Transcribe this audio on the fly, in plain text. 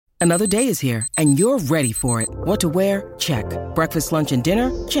Another day is here, and you're ready for it. What to wear? Check. Breakfast, lunch, and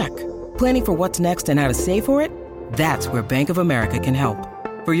dinner? Check. Planning for what's next and how to save for it? That's where Bank of America can help.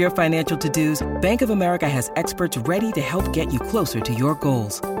 For your financial to-dos, Bank of America has experts ready to help get you closer to your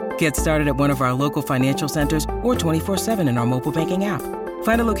goals. Get started at one of our local financial centers or 24/7 in our mobile banking app.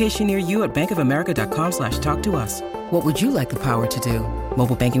 Find a location near you at bankofamerica.com/talktous. What would you like the power to do?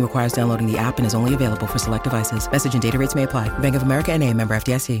 Mobile banking requires downloading the app and is only available for select devices. Message and data rates may apply. Bank of America N.A., member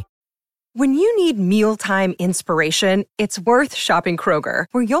FDIC. When you need mealtime inspiration, it's worth shopping Kroger,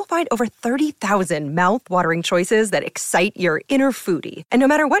 where you'll find over 30,000 mouth-watering choices that excite your inner foodie. And no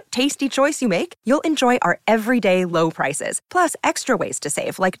matter what tasty choice you make, you'll enjoy our everyday low prices, plus extra ways to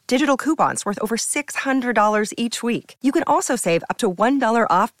save, like digital coupons worth over $600 each week. You can also save up to $1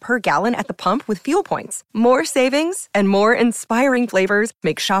 off per gallon at the pump with fuel points. More savings and more inspiring flavors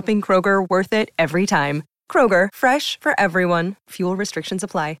make shopping Kroger worth it every time. Kroger, fresh for everyone. Fuel restrictions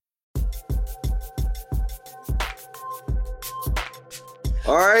apply.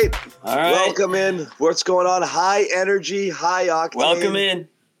 All right. Welcome in. What's going on? High energy, high octane. Welcome in.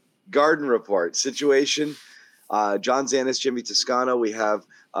 Garden Report situation. John Zanis, Jimmy Toscano. We have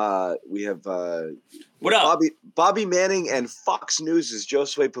what up? Bobby Manning, and Fox News'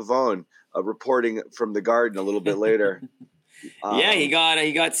 Josue Pavone reporting from the Garden a little bit later. Yeah, he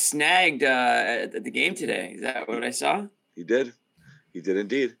got snagged at the game today. Is that what I saw? He did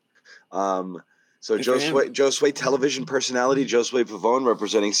indeed. So Josue television personality, Josue Pavone,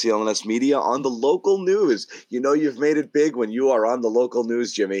 representing CLNS Media on the local news. You know you've made it big when you are on the local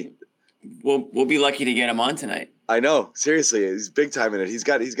news, Jimmy. We'll be lucky to get him on tonight. I know. Seriously, he's big time in it. He's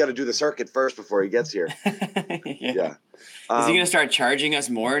got to do the circuit first before he gets here. Yeah. Is he going to start charging us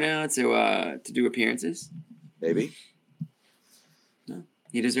more now to do appearances? Maybe. No,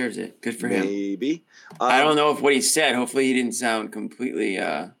 he deserves it. Good for him. Maybe. I don't know if what he said. Hopefully, he didn't sound completely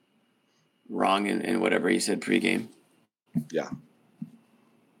wrong in whatever he said pregame. Yeah.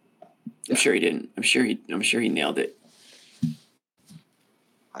 I'm sure he didn't. I'm sure he nailed it.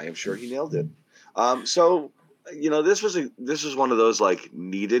 I am sure he nailed it. So, this was one of those like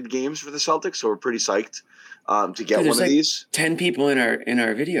needed games for the Celtics, so we're pretty psyched to get one of these. 10 people in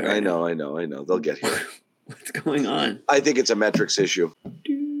our video right now. I know. They'll get here. What's going on? I think it's a metrics issue.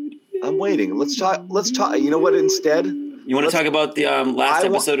 I'm waiting. Let's talk. You know what? Instead, you want to talk about the last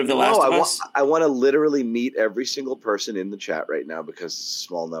episode of The Last of Us? I want to literally meet every single person in the chat right now because it's a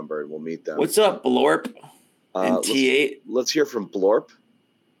small number, and we'll meet them. What's up, Blorp and T8? Let's hear from Blorp.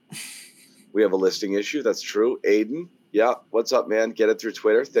 We have a listing issue. That's true. Aiden. Yeah. What's up, man? Get it through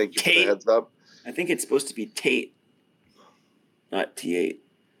Twitter. Thank you for the heads up. I think it's supposed to be Tate, not T8.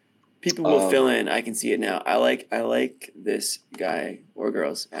 People will fill in. I can see it now. I like this guy or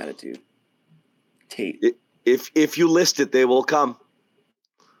girl's attitude. Tate. If you list it, they will come.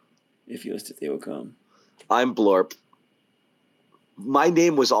 If you list it, they will come. I'm Blorp. My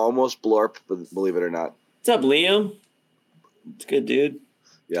name was almost Blorp, believe it or not. What's up, Liam? It's good, dude.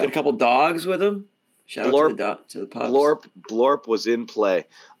 Yeah. Got a couple dogs with him. Shout out to the pups. Blorp was in play.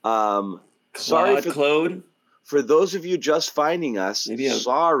 Claude. For those of you just finding us,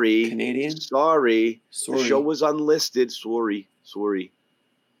 sorry. Canadian? Sorry. The show was unlisted. Sorry.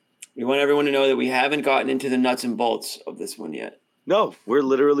 We want everyone to know that we haven't gotten into the nuts and bolts of this one yet. No, we're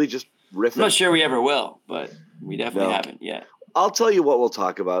literally just riffing. I'm not sure we ever will, but we definitely haven't yet. I'll tell you what we'll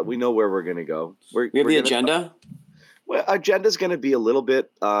talk about. We know where we're going to go. We have the agenda? Well, agenda is going to be a little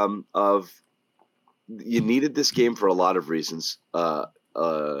bit of you needed this game for a lot of reasons,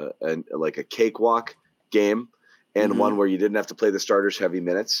 and like a cakewalk game and one where you didn't have to play the starters heavy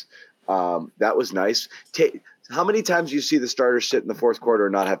minutes. That was nice. How many times do you see the starters sit in the fourth quarter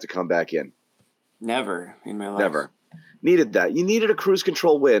and not have to come back in? Never in my life. Never. Needed that. You needed a cruise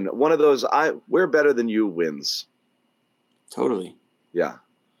control win. One of those we're better than you wins. Totally. Yeah.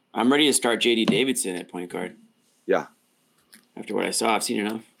 I'm ready to start JD Davidson at point guard. Yeah. After what I saw, I've seen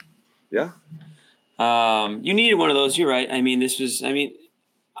enough. Yeah. You needed one of those. You're right.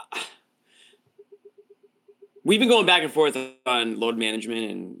 We've been going back and forth on load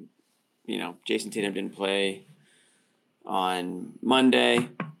management, and, Jason Tatum didn't play on Monday.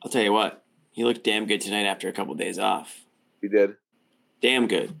 I'll tell you what, he looked damn good tonight after a couple of days off. He did. Damn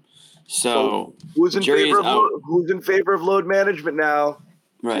good. So who's in favor of load management now?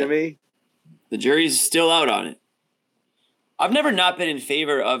 Right. Jimmy? The jury's still out on it. I've never not been in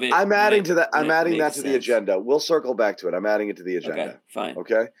favor of it. I'm adding that to the agenda. We'll circle back to it. I'm adding it to the agenda. Okay, fine.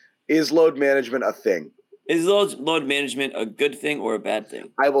 Okay. Is load management a thing? Is load management a good thing or a bad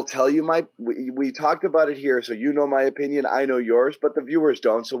thing? I will tell you we talked about it here, so you know my opinion. I know yours, but the viewers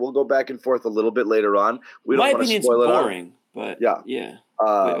don't. So we'll go back and forth a little bit later on. We don't want to spoil it. My opinion's boring. But yeah.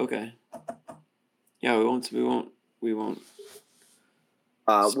 okay. Yeah, we won't. We'll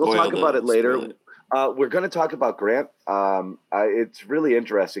talk about it later. We're going to talk about Grant. It's really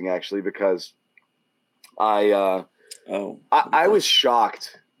interesting, actually, because I was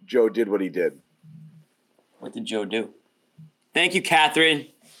shocked Joe did what he did. What did Joe do? Thank you, Catherine.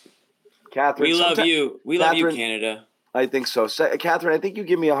 Catherine, we love you. We love you, Canada. I think so. Catherine, I think you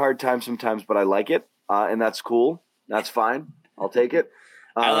give me a hard time sometimes, but I like it, and that's cool. That's fine. I'll take it.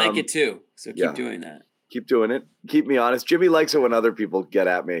 I like it too. So keep doing that. Keep doing it. Keep me honest. Jimmy likes it when other people get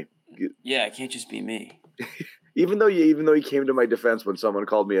at me. Yeah, it can't just be me. even though he came to my defense when someone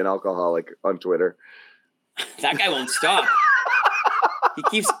called me an alcoholic on Twitter. That guy won't stop. He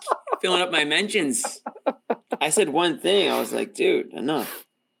keeps filling up my mentions. I said one thing. I was like, dude, enough.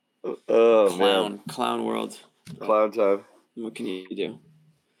 Oh, man. Clown world. Clown time. What can you do?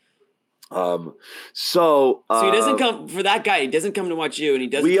 So he doesn't come for that guy. He doesn't come to watch you, and he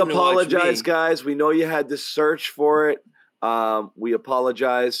doesn't. We come apologize, to watch me. guys. We know you had to search for it. We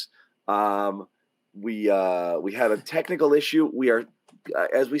apologize. We had a technical issue. We are,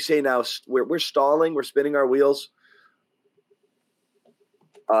 as we say now, we're stalling. We're spinning our wheels.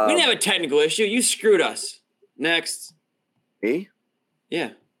 We didn't have a technical issue. You screwed us. Next. Me? Yeah.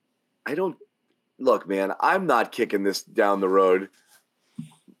 I don't look, man. I'm not kicking this down the road.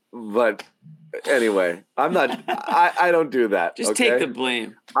 But anyway, I'm not. I don't do that. Just take the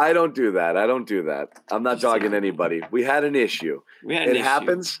blame. I don't do that. I'm not dogging anybody. We had an issue. It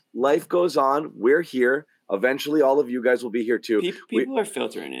happens. Life goes on. We're here. Eventually, all of you guys will be here too. People are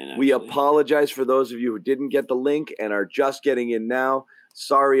filtering in. Actually. We apologize for those of you who didn't get the link and are just getting in now.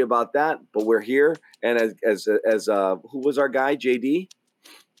 Sorry about that, but we're here. And as who was our guy? JD.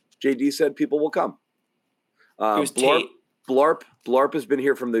 JD said people will come. It was Tate. Blorp has been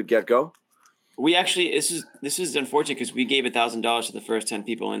here from the get-go. We actually this is unfortunate because we gave $1,000 to the first 10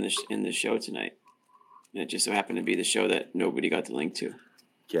 people in the show tonight. And it just so happened to be the show that nobody got the link to.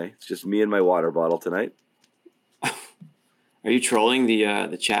 Okay, it's just me and my water bottle tonight. Are you trolling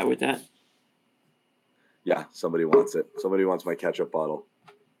the chat with that? Yeah, somebody wants it. Somebody wants my ketchup bottle.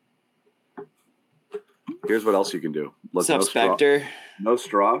 Here's what else you can do. Look, what's up, Spectre? No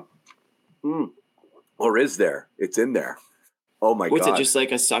straw. Or is there? It's in there. Oh my God. What's it, just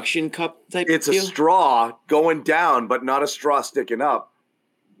like a suction cup type It's deal? A straw going down, but not a straw sticking up.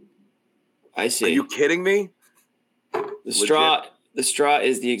 I see. Are you kidding me? The straw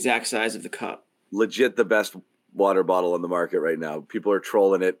is the exact size of the cup. Legit the best water bottle on the market right now. People are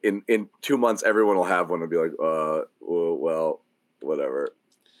trolling it. In 2 months, everyone will have one and be like, well, whatever.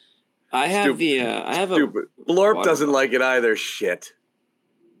 I have stupid. Blorp doesn't like it either. Shit.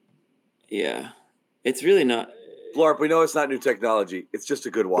 Yeah. It's really not. Blorp, we know it's not new technology. It's just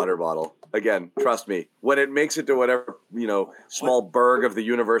a good water bottle. Again, trust me. When it makes it to whatever, small burg of the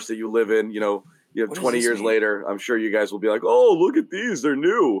universe that you live in, 20 years later, I'm sure you guys will be like, oh, look at these. They're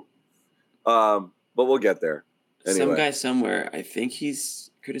new. But we'll get there. Anyway. Some guy somewhere, I think he's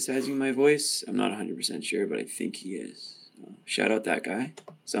criticizing my voice. I'm not 100% sure, but I think he is. Shout out that guy.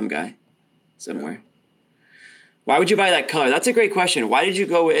 Some guy. Somewhere. Why would you buy that color? That's a great question. Why did you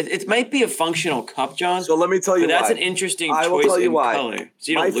go with it? It might be a functional cup, John. So let me tell you why. That's an interesting choice in color.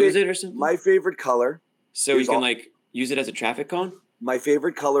 So you don't lose it or something? My favorite color. So you can use it as a traffic cone? My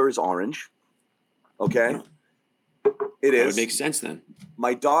favorite color is orange. Okay? It is. That would make sense then.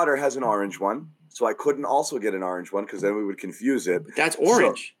 My daughter has an orange one, so I couldn't also get an orange one because then we would confuse it. But that's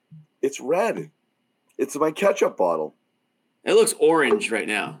orange. So it's red. It's my ketchup bottle. It looks orange right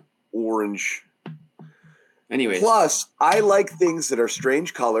now. Orange. Anyways. Plus, I like things that are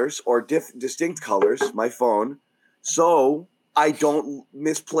strange colors or distinct colors, my phone, so I don't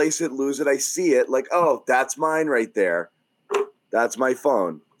misplace it, lose it. I see it like, oh, that's mine right there. That's my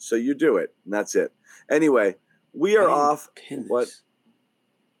phone. So you do it, and that's it. Anyway, we are off. Pin this. What?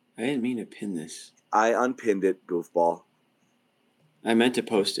 I didn't mean to pin this. I unpinned it, goofball. I meant to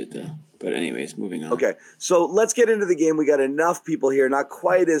post it, though. But anyways, moving on. Okay, so let's get into the game. We got enough people here. Not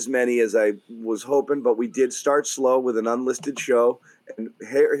quite as many as I was hoping, but we did start slow with an unlisted show. And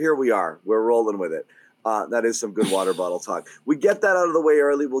here we are. We're rolling with it. That is some good water bottle talk. We get that out of the way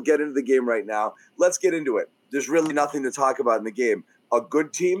early. We'll get into the game right now. Let's get into it. There's really nothing to talk about in the game. A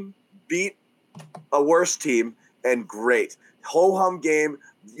good team beat a worse team, and great. Ho-hum game.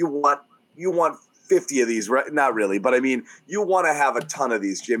 You want 50 of these, right? Not really, but I mean, you want to have a ton of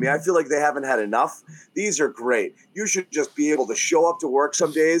these, Jimmy. I feel like they haven't had enough. These are great. You should just be able to show up to work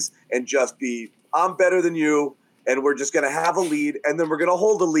some days and just be, I'm better than you, and we're just going to have a lead, and then we're going to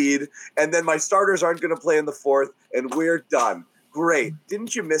hold a lead, and then my starters aren't going to play in the fourth, and we're done. great.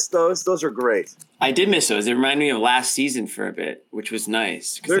 Didn't you miss those? Those are great. I did miss those. It reminded me of last season for a bit, which was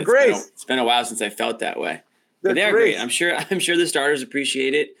nice. They're great. It's been a while since I felt that way. But they're great. I'm sure the starters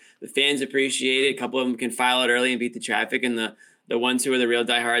appreciate it. The fans appreciate it. A couple of them can file out early and beat the traffic, and the ones who are the real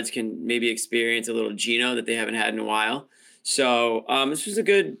diehards can maybe experience a little Geno that they haven't had in a while. So this is a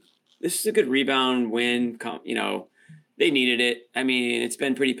good rebound win. They needed it. I mean, it's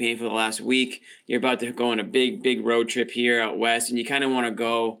been pretty painful the last week. You're about to go on a big road trip here out west, and you kind of want to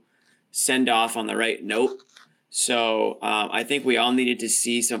go send off on the right note. So I think we all needed to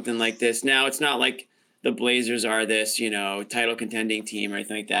see something like this. Now, it's not like the Blazers are this, title contending team or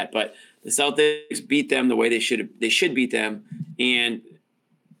anything like that, but the Celtics beat them the way they should beat them, and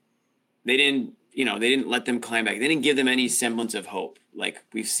they didn't let them climb back. They didn't give them any semblance of hope like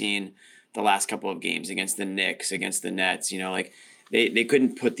we've seen the last couple of games against the Knicks, against the Nets. They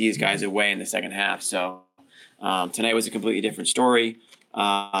couldn't put these guys away in the second half. So tonight was a completely different story.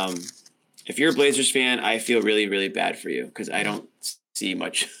 If you're a Blazers fan, I feel really, really bad for you because I don't see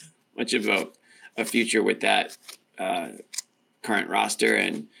much of a future with that current roster,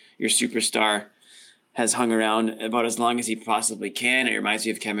 and your superstar has hung around about as long as he possibly can. It reminds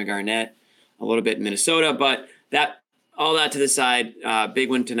me of Kevin Garnett a little bit in Minnesota, but all that to the side, big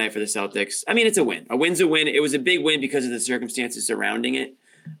win tonight for the Celtics. I mean, it's a win. A win's a win. It was a big win because of the circumstances surrounding it.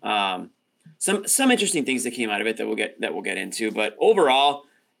 Some interesting things that came out of it that we'll get into. But overall,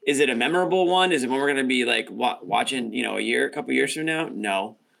 is it a memorable one? Is it one we're going to be like watching, a couple years from now?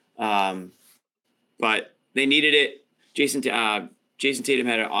 No. But they needed it. Jason Tatum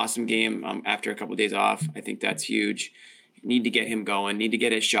had an awesome game after a couple of days off. I think that's huge. Need to get him going. Need to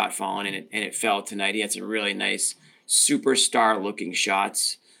get his shot falling, and it fell tonight. He had some really nice superstar-looking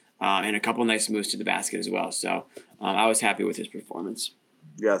shots and a couple nice moves to the basket as well. So I was happy with his performance.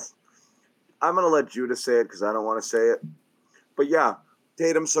 Yes. I'm going to let Judah say it because I don't want to say it. But, yeah,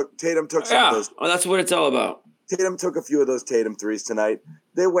 Tatum took some of those. Well, that's what it's all about. Tatum took a few of those Tatum threes tonight.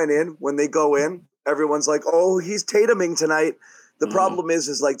 They went in. When they go in, everyone's like, oh, he's Tatuming tonight. The problem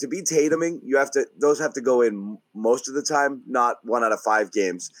is like to be Tatuming, those have to go in most of the time, not 1 out of 5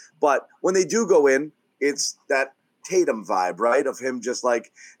 games. But when they do go in, it's that Tatum vibe, right? Of him just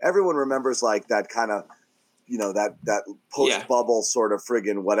like everyone remembers like that kind of, that post-bubble sort of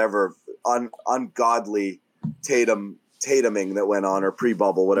friggin' whatever ungodly Tatuming that went on, or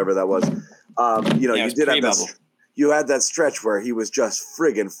pre-bubble, whatever that was. You had that stretch where he was just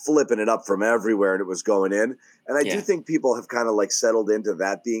friggin' flipping it up from everywhere and it was going in. And I do think people have kind of like settled into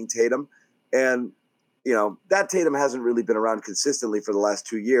that being Tatum. And, that Tatum hasn't really been around consistently for the last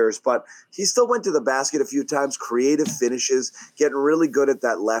 2 years, but he still went to the basket a few times, creative finishes, getting really good at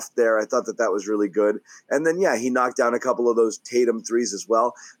that left there. I thought that was really good. And then, he knocked down a couple of those Tatum threes as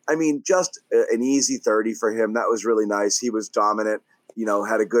well. I mean, just an easy 30 for him. That was really nice. He was dominant.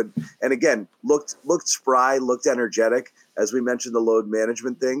 Had a good, and again, looked spry, looked energetic. As we mentioned, the load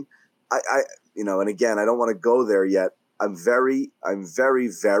management thing. And again, I don't want to go there yet. I'm very,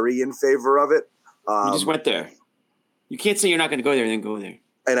 very in favor of it. You just went there. You can't say you're not going to go there and then go there.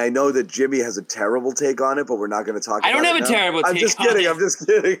 And I know that Jimmy has a terrible take on it, but we're not going to talk about it. I don't have a terrible take on it. I'm just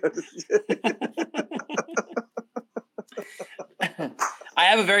kidding. I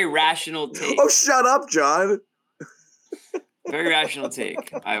have a very rational take. Oh, shut up, John. Very rational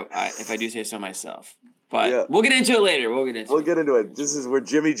take, if I do say so myself. But we'll get into it later. We'll get into it. We're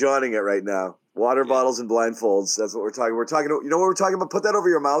Jimmy Johning it right now. Water bottles and blindfolds. That's what we're talking. We're talking. You know what we're talking about? Put that over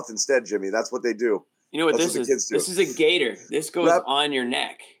your mouth instead, Jimmy. That's what they do. You know what this is? This is a gator. This goes on your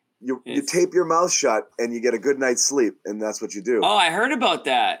neck. You tape your mouth shut and you get a good night's sleep, and that's what you do. Oh, I heard about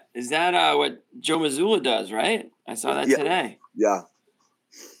that. Is that what Joe Mazzulla does? Right? I saw that today. Yeah.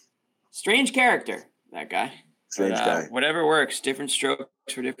 Strange character, that guy. Strange guy. Whatever works. Different strokes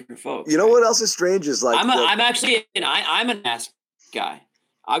for different folks. You know what else is strange is like I'm actually I'm a mask guy.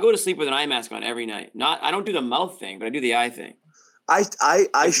 I'll go to sleep with an eye mask on every night. I don't do the mouth thing, but I do the eye thing.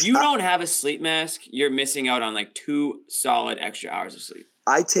 If you don't have a sleep mask, you're missing out on like 2 solid extra hours of sleep.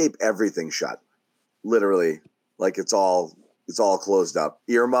 I tape everything shut, literally. Like it's all closed up.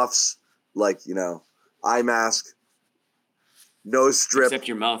 Earmuffs, eye mask, nose strip. Except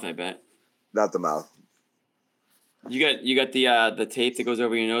your mouth, I bet. Not the mouth. You got the tape that goes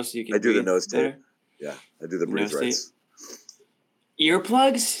over your nose so you can. I do the nose tape. Yeah, I do the breathe rights.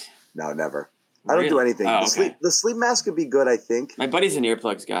 Earplugs? No, never. I don't do anything. Oh, okay. The sleep mask could be good, I think. My buddy's an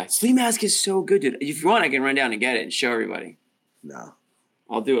earplugs guy. Sleep mask is so good, dude. If you want, I can run down and get it and show everybody. No.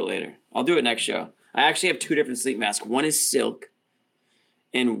 I'll do it later. I'll do it next show. I actually have 2 different sleep masks. One is silk,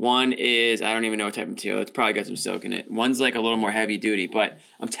 and one is, I don't even know what type of material. It's probably got some silk in it. One's like a little more heavy duty, but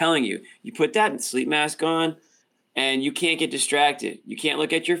I'm telling you, you put that sleep mask on, and you can't get distracted. You can't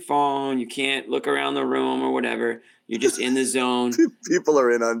look at your phone. You can't look around the room or whatever. You're just in the zone. People are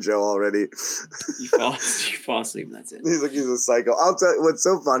in on Joe already. You fall asleep and that's it. He's a psycho. I'll tell you what's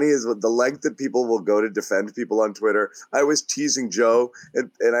so funny is the length that people will go to defend people on Twitter. I was teasing Joe, and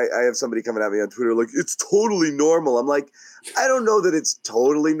I have somebody coming at me on Twitter like, it's totally normal. I'm like, I don't know that it's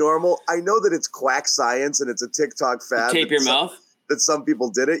totally normal. I know that it's quack science and it's a TikTok fad. Tape your mouth? That some people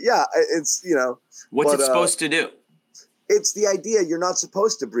did it. Yeah, it's, What's it supposed to do? It's the idea you're not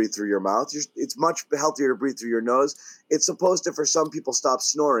supposed to breathe through your mouth. It's much healthier to breathe through your nose. It's supposed to, for some people, stop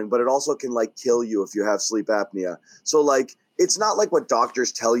snoring, but it also can kill you if you have sleep apnea. So it's not like what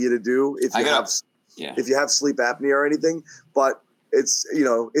doctors tell you to do if you have sleep apnea or anything. But it's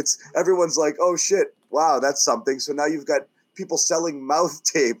everyone's like, oh shit, wow, that's something. So now you've got people selling mouth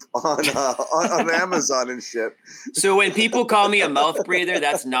tape on Amazon and shit. So when people call me a mouth breather,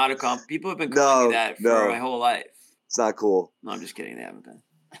 that's not a compliment. People have been calling me that for my whole life. It's not cool. No, I'm just kidding. They haven't been.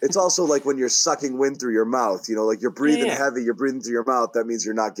 It's also like when you're sucking wind through your mouth, you're breathing heavy, you're breathing through your mouth. That means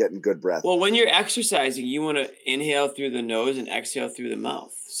you're not getting good breath. Well, when you're exercising, you want to inhale through the nose and exhale through the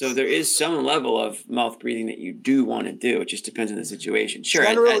mouth. So there is some level of mouth breathing that you do want to do. It just depends on the situation. Sure,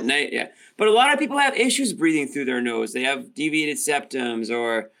 at night, yeah. But a lot of people have issues breathing through their nose. They have deviated septums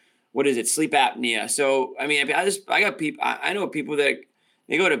or sleep apnea. So, I mean, I know people that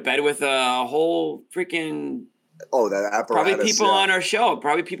they go to bed with a whole freaking... Oh, that apparatus. Probably people on our show.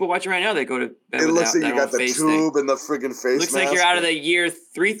 Probably people watching right now. They go to bed. It looks like you got the tube and the friggin' face mask. Looks like you're out of the year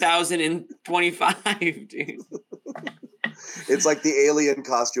 3025, dude. It's like the alien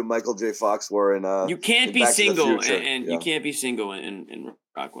costume Michael J. Fox wore in. You can't be single, and you can't be single and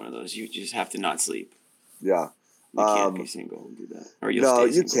rock one of those. You just have to not sleep. Yeah. You can't be single and do that. Or you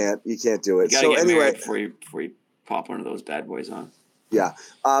can't. You can't do it. You gotta get married before you pop one of those bad boys on. Yeah.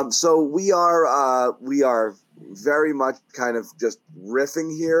 So we are very much kind of just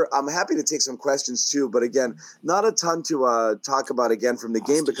riffing here. I'm happy to take some questions too, but again, not a ton to talk about again from the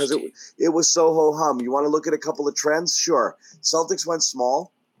game because it was so ho-hum. You want to look at a couple of trends? Sure. Celtics went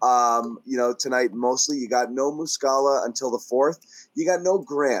small, tonight mostly. You got no Muscala until the 4th. You got no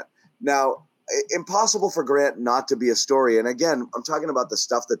Grant. Now, impossible for Grant not to be a story. And again, I'm talking about the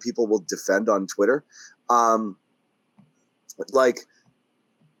stuff that people will defend on Twitter.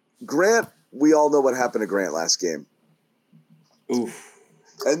 Grant, we all know what happened to Grant last game. Oof.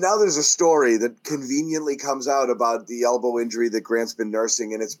 And now there's a story that conveniently comes out about the elbow injury that Grant's been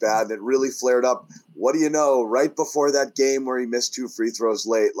nursing, and it's bad, and it really flared up. What do you know? Right before that game where he missed 2 free throws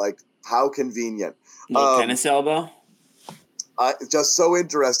late. How convenient. Tennis elbow? Just so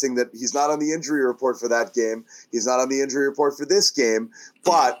interesting that he's not on the injury report for that game. He's not on the injury report for this game,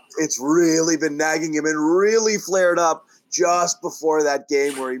 but it's really been nagging him and really flared up just before that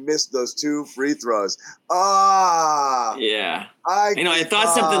game where he missed those 2 free throws. Yeah. I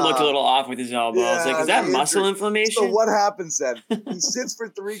thought something looked a little off with his elbow. I was like, is that muscle inflammation? So what happens then? He sits for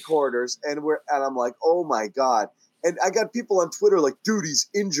 3 quarters, and I'm like, oh my God. And I got people on Twitter like, dude, he's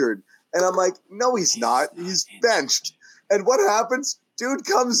injured. And I'm like, no, he's not. He's benched. And what happens? Dude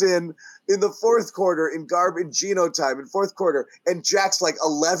comes in the 4th quarter in Gino time in 4th quarter and jacks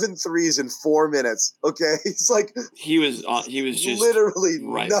 11 threes in 4 minutes. Okay. He's like, he was just literally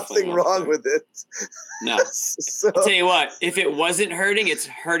nothing wrong with it. No. So, I'll tell you what, if it wasn't hurting, it's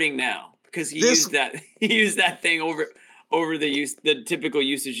hurting now because he used that thing over the typical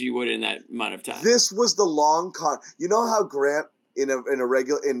usage you would in that amount of time. This was the long con. You know how Grant in a lot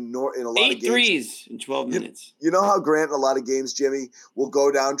of games, 8 threes in 12 minutes. You know how Grant in a lot of games, Jimmy, will go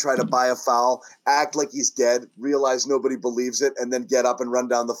down, try to buy a foul, act like he's dead, realize nobody believes it, and then get up and run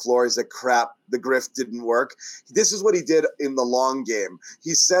down the floor. He's like, crap, the grift didn't work. This is what he did in the long game.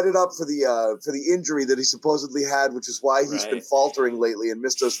 He set it up for the injury that he supposedly had, which is why he's been faltering lately and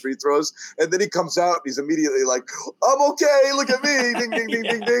missed those free throws. And then he comes out and he's immediately like, I'm okay, look at me, ding, ding, ding,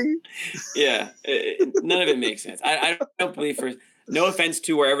 ding, ding. Yeah, none of it makes sense. I don't believe no offense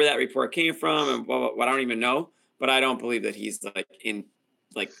to wherever that report came from and what I don't even know, but I don't believe that he's in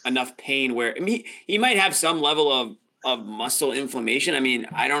enough pain where he might have some level of muscle inflammation. I mean,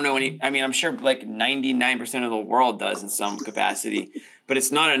 I don't know I'm sure 99% of the world does in some capacity, but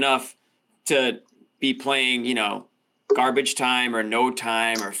it's not enough to be playing, garbage time or no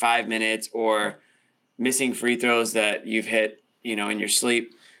time or 5 minutes or missing free throws that you've hit, in your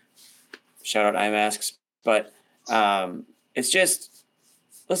sleep. Shout out eye masks. But it's just,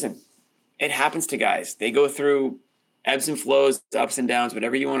 listen, it happens to guys. They go through ebbs and flows, ups and downs,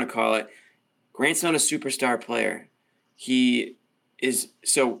 whatever you want to call it. Grant's not a superstar player.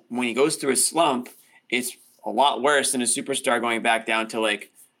 So when he goes through a slump, it's a lot worse than a superstar going back down to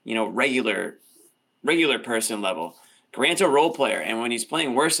regular regular person level. Grant's a role player, and when he's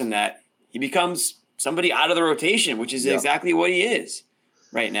playing worse than that, he becomes somebody out of the rotation, which is exactly what he is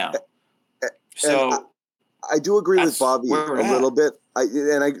right now. So I do agree with Bobby a little bit.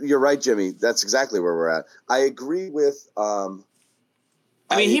 You're right, Jimmy. That's exactly where we're at. I agree with. I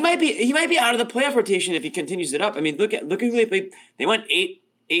mean, he might be out of the playoff rotation if he continues it up. I mean, look at who they played. They went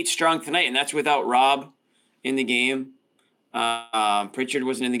eight strong tonight, and that's without Rob in the game. Pritchard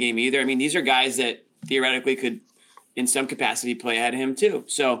wasn't in the game either. I mean, these are guys that theoretically could, in some capacity, play ahead of him too.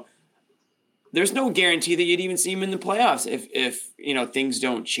 So there's no guarantee that you'd even see him in the playoffs if things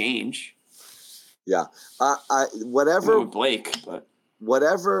don't change. Yeah, whatever with Blake, but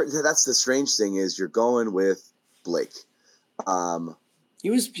whatever. That's the strange thing is you're going with Blake. He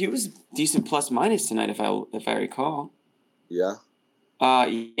was decent plus minus tonight if I recall. Yeah.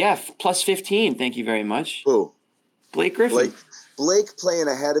 Yeah, plus 15. Thank you very much. Who? Blake Griffin. Blake playing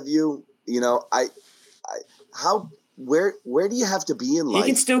ahead of you. Where do you have to be in life?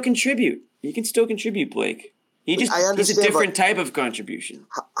 He can still contribute. Blake. He's a different type of contribution.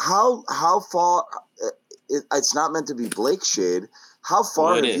 How far? It's not meant to be Blake shade. How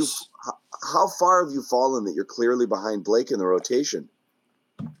far have you fallen that you're clearly behind Blake in the rotation?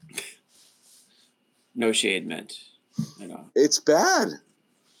 No shade meant. It's bad.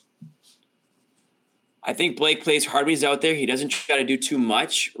 I think Blake plays hard when he's out there. He doesn't try to do too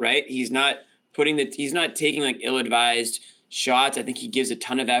much, right? He's not taking like ill-advised shots. I think he gives a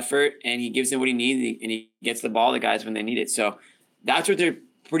ton of effort and he gives them what he needs and he gets the ball to guys when they need it. So that's what they're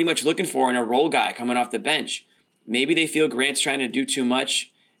pretty much looking for in a role guy coming off the bench. Maybe they feel Grant's trying to do too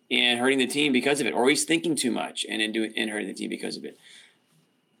much and hurting the team because of it, or he's thinking too much and hurting the team because of it.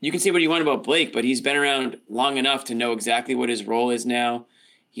 You can say what you want about Blake, but he's been around long enough to know exactly what his role is now.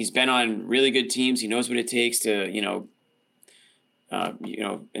 He's been on really good teams. He knows what it takes to,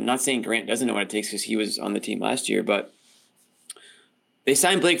 and not saying Grant doesn't know what it takes because he was on the team last year, but they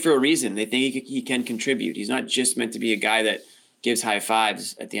signed Blake for a reason. They think he can contribute. He's not just meant to be a guy that gives high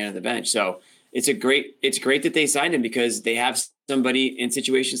fives at the end of the bench. So it's great that they signed him because they have somebody in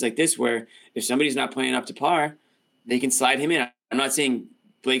situations like this where if somebody's not playing up to par, they can slide him in. I'm not saying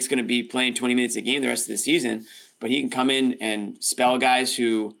Blake's going to be playing 20 minutes a game the rest of the season, but he can come in and spell guys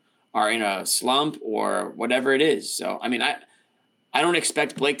who are in a slump or whatever it is. So, I mean, I don't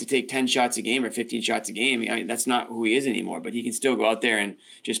expect Blake to take 10 shots a game or 15 shots a game. I mean, that's not who he is anymore, but he can still go out there and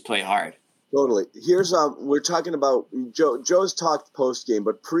just play hard. Totally. Here's we're talking about Joe's talked post game,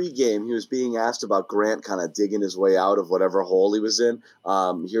 but pre-game he was being asked about Grant kind of digging his way out of whatever hole he was in.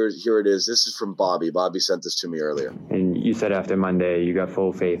 Here it is. This is from Bobby. Bobby sent this to me earlier. And you said after Monday you got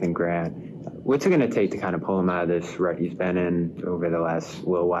full faith in Grant. What's it going to take to kind of pull him out of this rut he's been in over the last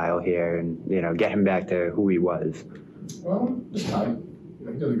little while here, and get him back to who he was? Well, just time.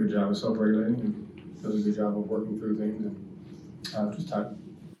 He does a good job of self-regulating and does a good job of working through things, and just time.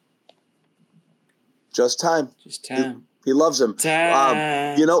 Just time. He loves him.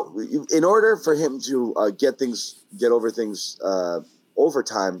 Time. In order for him to get over things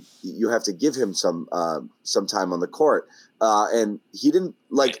overtime, you have to give him some time on the court. And he didn't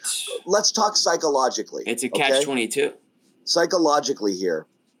let's talk psychologically. It's a catch-22. Psychologically here.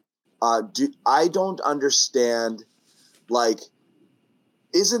 I don't understand,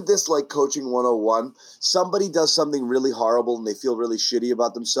 isn't this like coaching 101? Somebody does something really horrible and they feel really shitty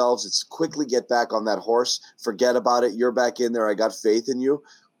about themselves. It's quickly get back on that horse. Forget about it. You're back in there. I got faith in you.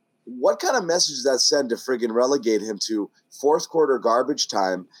 What kind of message does that send to friggin' relegate him to fourth quarter garbage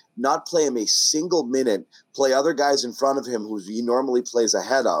time, not play him a single minute, play other guys in front of him who he normally plays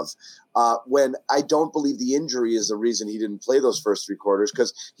ahead of, when I don't believe the injury is the reason he didn't play those first three quarters,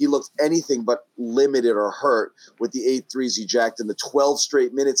 because he looked anything but limited or hurt with the 8 threes he jacked in the 12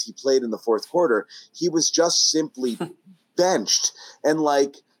 straight minutes he played in the fourth quarter. He was just simply benched. And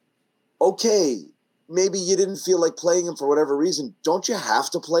okay, maybe you didn't feel like playing him for whatever reason. Don't you have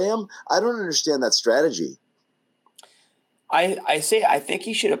to play him? I don't understand that strategy. I think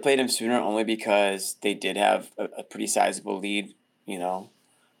he should have played him sooner only because they did have a pretty sizable lead,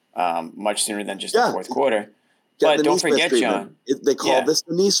 much sooner than just the fourth quarter. But don't forget, John. They call this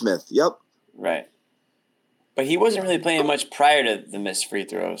the Neesmith. Yep. Right. But he wasn't really playing much prior to the missed free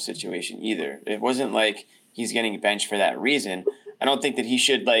throw situation either. It wasn't like he's getting benched for that reason. I don't think that he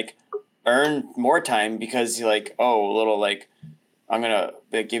should earn more time because I'm going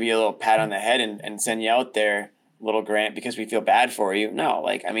to give you a little pat on the head and send you out there, little Grant, because we feel bad for you. No,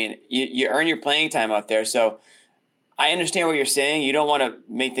 you earn your playing time out there. So I understand what you're saying. You don't want to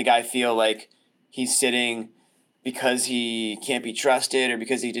make the guy feel like he's sitting because he can't be trusted or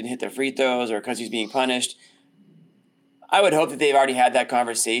because he didn't hit the free throws or because he's being punished. I would hope that they've already had that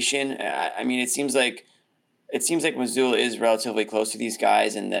conversation. I mean, it seems like Missoula is relatively close to these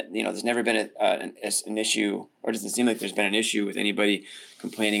guys, and that there's never been an issue, or doesn't seem like there's been an issue with anybody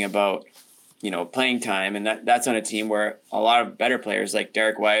complaining about playing time, and that's on a team where a lot of better players like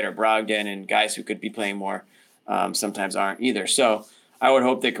Derek White or Brogdon and guys who could be playing more sometimes aren't either. So I would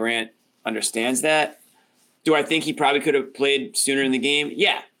hope that Grant understands that. Do I think he probably could have played sooner in the game?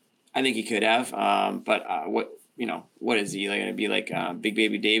 Yeah, I think he could have. But what is he going to be like, Big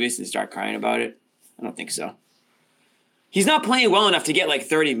Baby Davis, and start crying about it? I don't think so. He's not playing well enough to get like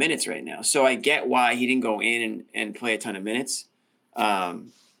 30 minutes right now. So I get why he didn't go in and play a ton of minutes.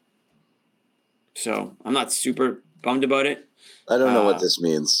 So I'm not super bummed about it. I don't know what this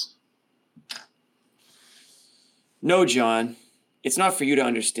means. No, John, it's not for you to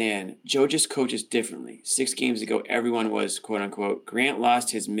understand. Joe just coaches differently. 6 games ago, everyone was, quote unquote, Grant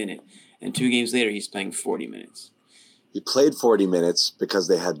lost his minute. And 2 games later, he's playing 40 minutes. He played 40 minutes because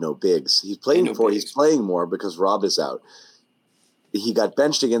they had no bigs. He's playing He's playing more because Rob is out. He got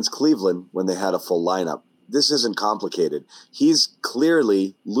benched against Cleveland when they had a full lineup. This isn't complicated. He's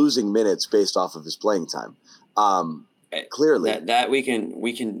clearly losing minutes based off of his playing time. Clearly, that we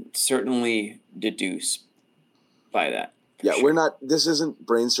can certainly deduce by that. Yeah, sure. We're not. This isn't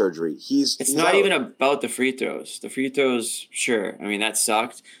brain surgery. It's not even about the free throws. The free throws, sure. I mean, that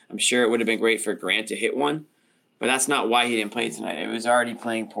sucked. I'm sure it would have been great for Grant to hit one. But that's not why he didn't play tonight. It was already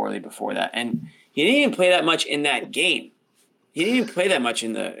playing poorly before that. And he didn't even play that much in that game. He didn't even play that much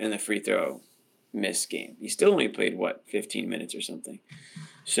in the free throw miss game. He still only played, 15 minutes or something.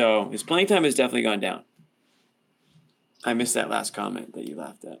 So his playing time has definitely gone down. I missed that last comment that you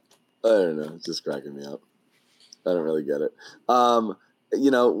laughed at. I don't know. It's just cracking me up. I don't really get it.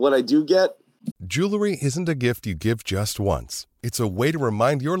 What I do get? Jewelry isn't a gift you give just once. It's a way to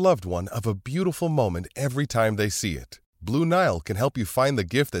remind your loved one of a beautiful moment every time they see it. Blue Nile can help you find the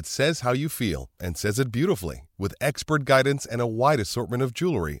gift that says how you feel and says it beautifully, with expert guidance and a wide assortment of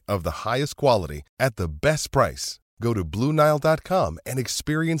jewelry of the highest quality at the best price. Go to BlueNile.com and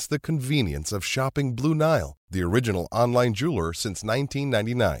experience the convenience of shopping Blue Nile, the original online jeweler since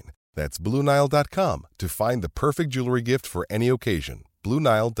 1999. That's BlueNile.com to find the perfect jewelry gift for any occasion.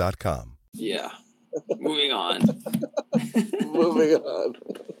 BlueNile.com. Yeah. Moving on. Moving on.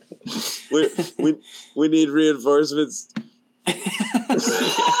 We need reinforcements.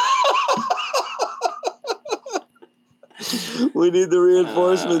 We need the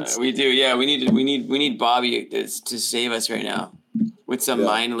reinforcements. We do, yeah. We need Bobby to save us right now with some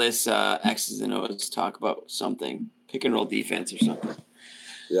mindless X's and O's. Talk about something, pick and roll defense or something.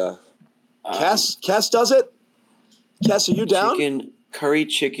 Yeah. Cass does it. Cass, are you down? Curry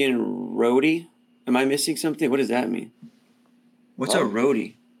chicken roadie. Am I missing something? What does that mean? What's a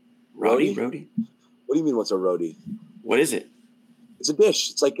roadie? Roadie? What do you mean? What's a roadie? What is it? It's a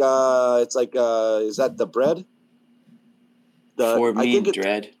dish. It's like is that the bread?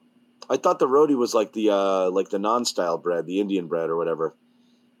 Dread. I thought the roadie was like the non-style bread, the Indian bread or whatever.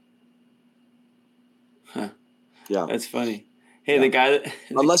 Huh. Yeah. That's funny. Hey, the guy that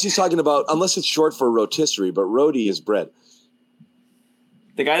unless it's short for rotisserie, but roadie is bread.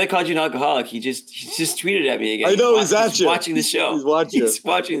 The guy that called you an alcoholic, he just tweeted at me again. I know he's watching the show. He's watching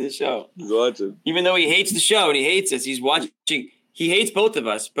the show. He's watching. Even though he hates the show and he hates us, he's watching. He hates both of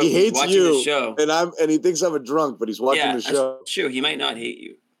us, but he hates watching you, the show. And he thinks I'm a drunk, but he's watching the show. That's true. He might not hate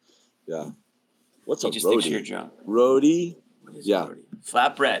you. Yeah. What's a roadie? He just thinks you're drunk. Roadie? Yeah. Roadie?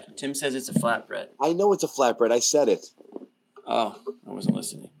 Flatbread. Tim says it's a flatbread. I know it's a flatbread. I said it. Oh, I wasn't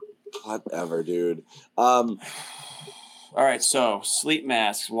listening. Whatever, dude. All right, so sleep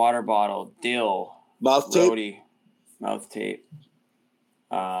masks, water bottle, dill, mouth tape, mouth tape.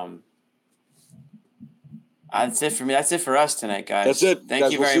 That's it for me. That's it for us tonight, guys. That's it.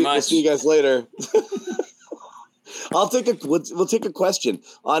 Thank you very much. We'll see you guys later. We'll take a question,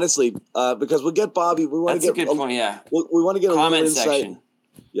 honestly, because we'll get Bobby. We want to get. That's a good point. Yeah. We want to get comment a little insight. section.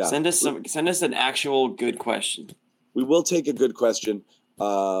 Yeah. Send us an actual good question. We will take a good question.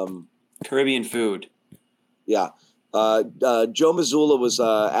 Caribbean food. Yeah. Joe Mazzulla was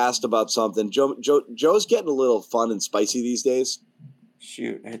asked about something. Joe's getting a little fun and spicy these days.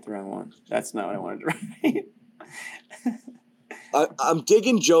 Shoot, I hit the wrong one. That's not what I wanted to write. I'm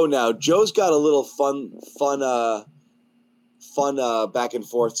digging Joe now. Joe's got a little fun back and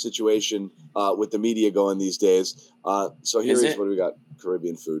forth situation with the media going these days. So here's what we got: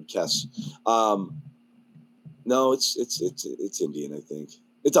 Caribbean food. Kess. No, it's Indian, I think.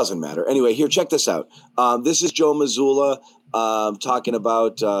 It doesn't matter. Anyway, here, check this out. This is Joe Mazzulla talking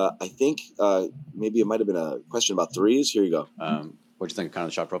about, I think maybe it might have been a question about threes. Here you go. What'd you think of kind of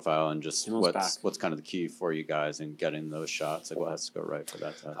the shot profile and just Himmel's back. what's kind of the key for you guys in getting those shots? Like what has to go right for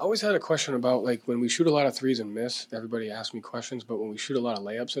that? I always had a question about, like, when we shoot a lot of threes and miss, everybody asks me questions, but when we shoot a lot of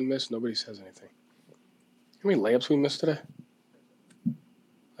layups and miss, nobody says anything. How many layups we missed today?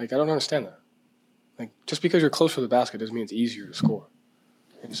 Like, I don't understand that. Like, just because you're close to the basket doesn't mean it's easier to score.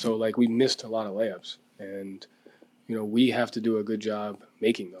 And so, like, we missed a lot of layups. And, you know, we have to do a good job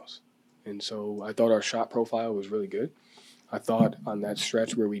making those. And so I thought our shot profile was really good. I thought on that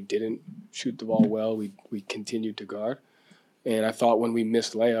stretch where we didn't shoot the ball well, we continued to guard. And I thought when we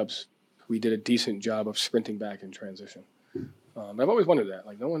missed layups, we did a decent job of sprinting back in transition. I've always wondered that.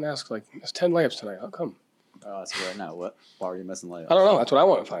 Like, no one asks, like, it's 10 layups tonight. How come? That's right now. Why are you missing layups? I don't know. That's what I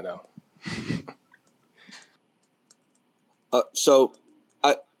want to find out. So,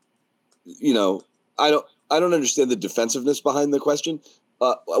 I don't understand the defensiveness behind the question.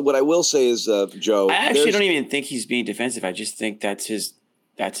 What I will say is, Joe, I actually don't even think he's being defensive. I just think that's his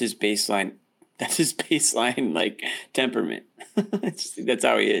baseline. That's his baseline, like, temperament. That's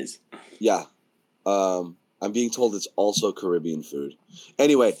how he is. Yeah. I'm being told it's also Caribbean food.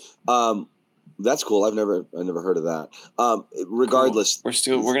 Anyway, that's cool. I've never heard of that. Regardless,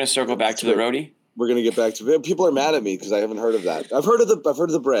 cool. We're gonna circle back to the roadie. We're gonna get back to. People are mad at me because I haven't heard of that. I've heard of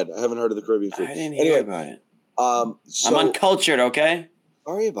the bread. I haven't heard of the Caribbean food. I didn't hear about it. So, I'm uncultured. Okay.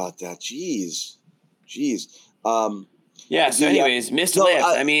 Sorry about that. Jeez. Yeah. So, anyways, missed layup.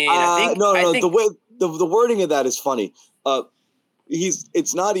 I mean, I think the way the wording of that is funny.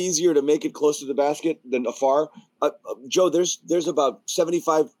 It's not easier to make it close to the basket than afar. Joe, there's about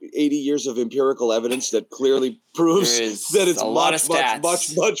 75, 80 years of empirical evidence that clearly proves that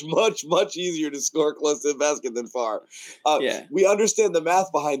it's much easier to score close to the basket than far. We understand the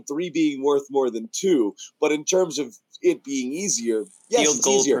math behind 3 being worth more than 2, but in terms of it being easier, yes, field it's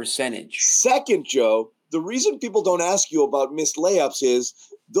goal easier. Percentage. Second, Joe, the reason people don't ask you about missed layups is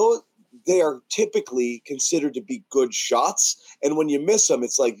though they are typically considered to be good shots. And when you miss them,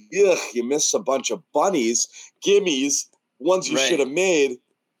 it's like, ugh, you miss a bunch of bunnies, gimmies, ones you should have made.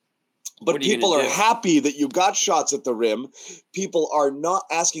 But people are happy that you got shots at the rim. People are not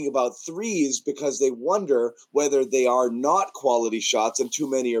asking about threes because they wonder whether they are not quality shots and too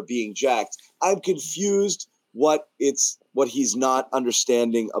many are being jacked. I'm confused what he's not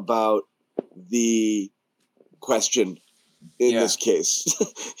understanding about the question in this case.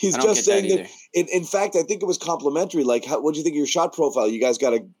 He's just saying that in fact, I think it was complimentary. Like, what do you think of your shot profile? You guys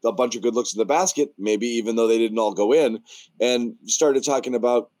got a bunch of good looks in the basket, maybe even though they didn't all go in, and started talking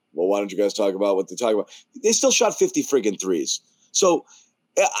about, well, why don't you guys talk about what they talk about? They still shot 50 friggin' threes. So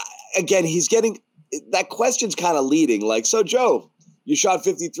again, he's getting that question's kind of leading. Like, so Joe, you shot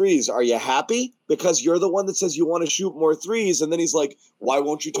 50 threes. Are you happy? Because you're the one that says you want to shoot more threes. And then he's like, why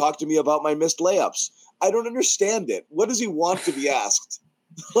won't you talk to me about my missed layups? I don't understand it. What does he want to be asked?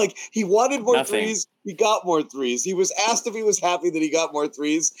 Like, he wanted more threes. He got more threes. He was asked if he was happy that he got more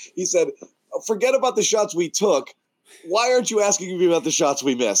threes. He said, forget about the shots we took. Why aren't you asking me about the shots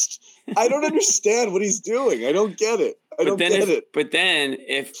we missed? I don't understand what he's doing. I don't get it. But then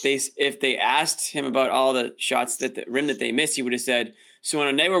if they asked him about all the shots that the rim that they missed, he would have said, so on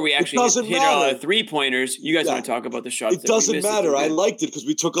a night where we actually hit all the 3-pointers, you guys want to talk about the shots. It doesn't matter. I liked it because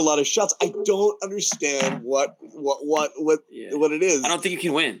we took a lot of shots. I don't understand what it is. I don't think you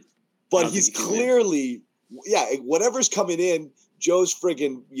can win. But he's clearly, whatever's coming in, Joe's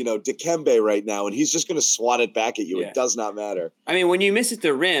friggin', Dikembe right now, and he's just going to swat it back at you. Yeah. It does not matter. I mean, when you miss at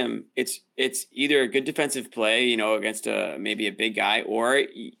the rim, it's either a good defensive play, against maybe a big guy, or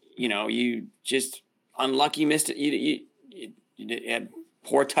you just unlucky missed it. You had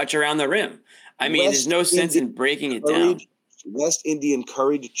poor touch around the rim. I mean, there's no sense in breaking it down. West Indian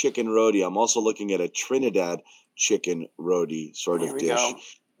curried chicken roti. I'm also looking at a Trinidad chicken roti sort of dish.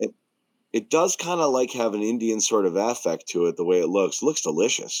 It does kind of like have an Indian sort of affect to it, the way it looks. It looks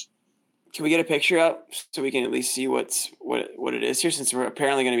delicious. Can we get a picture up so we can at least see what it is here, since we're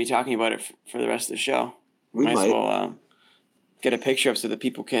apparently going to be talking about it for the rest of the show? We might as well get a picture up so that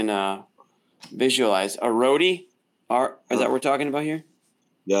people can visualize. A roti? Is that what we're talking about here?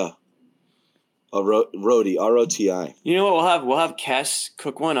 Yeah. A roti, R-O-T-I. You know what? We'll have Kess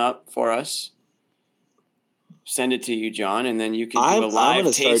cook one up for us. Send it to you, John, and then you can do a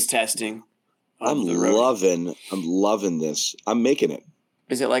live taste testing. I'm loving this. I'm making it.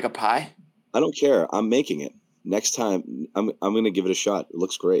 Is it like a pie? I don't care. I'm making it. Next time, I'm going to give it a shot. It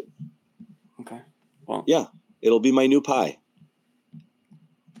looks great. Okay. Well. Yeah, it'll be my new pie.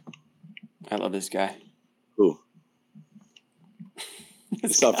 I love this guy. Who?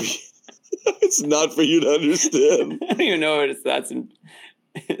 It's not for you. It's not for you to understand. I don't even know what that's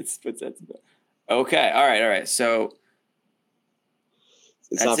about. Okay. All right. So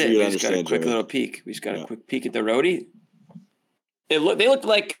It's not for you to We understand. just got a quick Jimmy. little peek. We just got a quick peek at the roadie. They look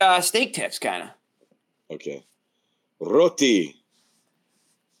like steak tips, kind of. Okay. Roti.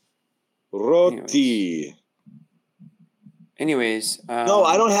 Anyways. No,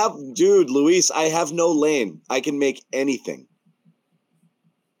 I don't have, dude, Luis, I have no lane. I can make anything.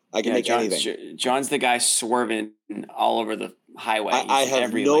 I can make anything. John's the guy swerving all over the highway. I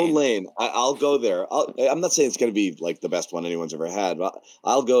have no lane. I'll go there. I'm not saying it's going to be like the best one anyone's ever had, but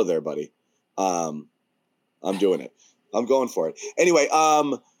I'll go there, buddy. I'm doing it. I'm going for it. Anyway,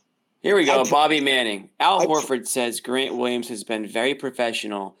 here we go. Bobby Manning. Al Horford says Grant Williams has been very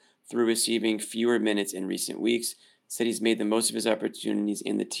professional through receiving fewer minutes in recent weeks. Said he's made the most of his opportunities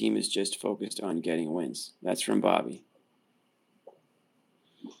and the team is just focused on getting wins. That's from Bobby.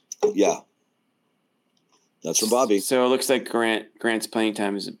 Yeah. That's from Bobby. So it looks like Grant's playing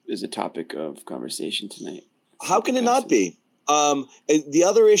time is a topic of conversation tonight. How can it not be? The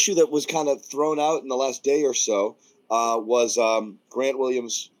other issue that was kind of thrown out in the last day or so was Grant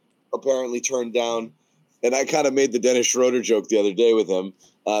Williams apparently turned down, and I kind of made the Dennis Schroeder joke the other day with him.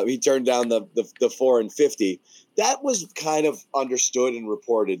 He turned down the 4 and 50. That was kind of understood and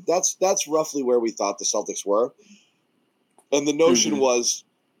reported. That's roughly where we thought the Celtics were. And the notion was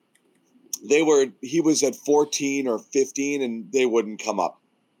he was at 14 or 15 and they wouldn't come up.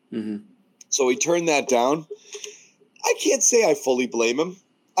 Mm-hmm. So he turned that down. I can't say I fully blame him.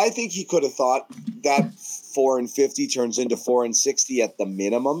 I think he could have thought that 4 and 50 turns into 4 and 60 at the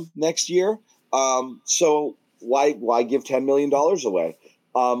minimum next year. So why give $10 million away?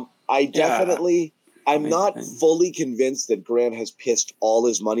 I'm not fully convinced that Grant has pissed all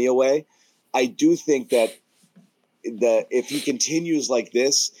his money away. I do think that if he continues like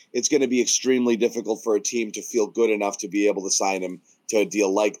this, it's going to be extremely difficult for a team to feel good enough to be able to sign him to a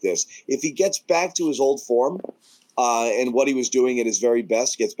deal like this. If he gets back to his old form and what he was doing at his very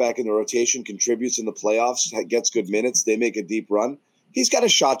best, gets back in the rotation, contributes in the playoffs, gets good minutes, they make a deep run, he's got a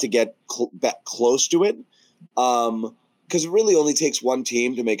shot to get back close to it. Because it really only takes one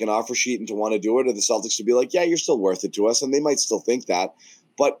team to make an offer sheet and to want to do it, or the Celtics to be like, yeah, you're still worth it to us. And they might still think that.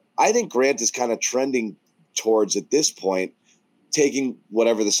 But I think Grant is kind of trending towards, at this point, taking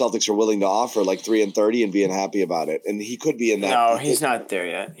whatever the Celtics are willing to offer, like 3 and 30, and being happy about it. And he could be in that. No, he's not there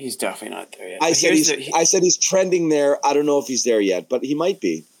yet. He's definitely not there yet. I said he's trending there. I don't know if he's there yet, but he might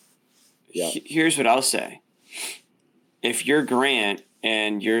be. Yeah. Here's what I'll say. If you're Grant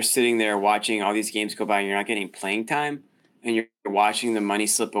and you're sitting there watching all these games go by and you're not getting playing time, and you're watching the money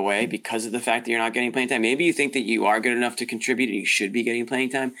slip away because of the fact that you're not getting playing time, maybe you think that you are good enough to contribute and you should be getting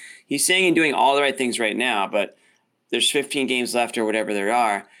playing time. He's saying and doing all the right things right now, but there's 15 games left or whatever there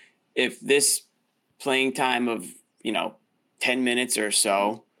are. If this playing time of, 10 minutes or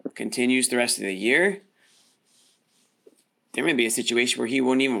so continues the rest of the year, there may be a situation where he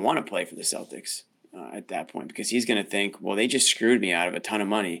won't even want to play for the Celtics at that point, because he's going to think, well, they just screwed me out of a ton of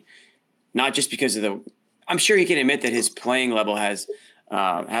money. Not just because of I'm sure he can admit that his playing level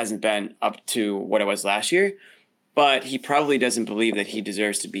hasn't been up to what it was last year, but he probably doesn't believe that he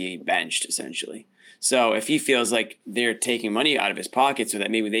deserves to be benched, essentially. So if he feels like they're taking money out of his pocket so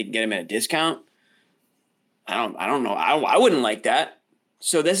that maybe they can get him at a discount, I don't know. I wouldn't like that.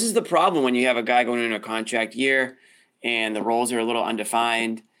 So this is the problem when you have a guy going into a contract year and the roles are a little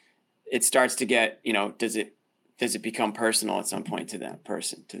undefined. It starts to get, does it become personal at some point to that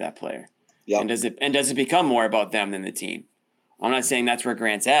person, to that player? Yep. And does it become more about them than the team? I'm not saying that's where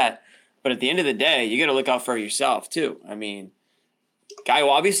Grant's at, but at the end of the day, you got to look out for yourself too. I mean, guy who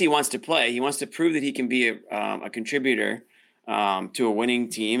obviously wants to play, he wants to prove that he can be a contributor to a winning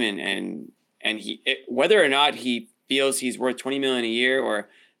team, and whether or not he feels he's worth $20 million a year or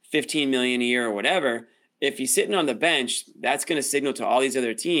 $15 million a year or whatever, if he's sitting on the bench, that's going to signal to all these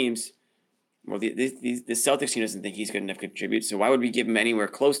other teams, well, the Celtics team doesn't think he's good enough to contribute, so why would we give him anywhere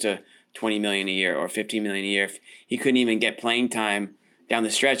close to $20 million a year or $15 million a year if he couldn't even get playing time down the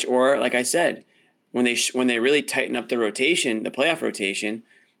stretch? Or, like I said, when they really tighten up the rotation, the playoff rotation,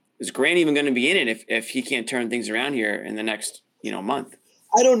 is Grant even going to be in it if he can't turn things around here in the next month?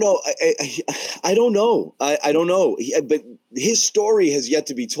 I don't know. I don't know. I don't know. But his story has yet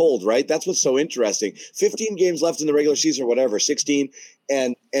to be told, right? That's what's so interesting. 15 games left in the regular season or whatever, 16,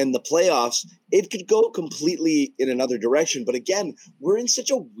 and the playoffs, it could go completely in another direction. But again, we're in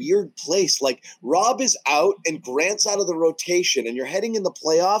such a weird place. Like, Rob is out and Grant's out of the rotation, and you're heading in the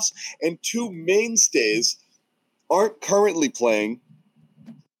playoffs, and two mainstays aren't currently playing.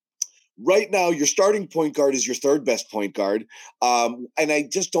 right now, your starting point guard is your third best point guard. And I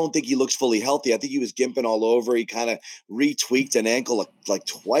just don't think he looks fully healthy. I think he was gimping all over. He kind of retweaked an ankle like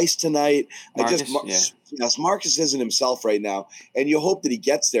twice tonight. Marcus isn't himself right now. And you hope that he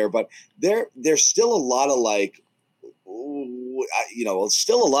gets there. But there's still a lot of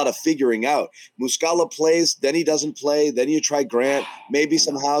still a lot of figuring out. Muscala plays, then he doesn't play, then you try Grant, maybe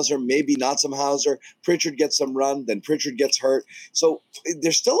some Hauser, maybe not some Hauser. Pritchard gets some run, then Pritchard gets hurt. So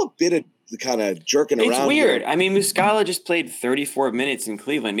there's still a bit of kind of jerking around. It's weird. Here. I mean, Muscala just played 34 minutes in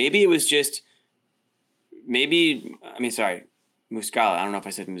Cleveland. Maybe it was just Muscala. I don't know if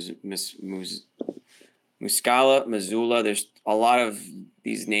I said Muscala, Mazzulla. There's a lot of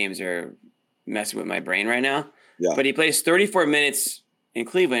these names are messing with my brain right now. Yeah. But he plays 34 minutes in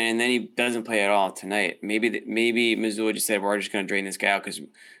Cleveland, and then he doesn't play at all tonight. Maybe Mazzulla just said, we're just going to drain this guy out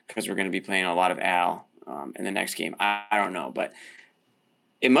because we're going to be playing a lot of Al in the next game. I don't know. But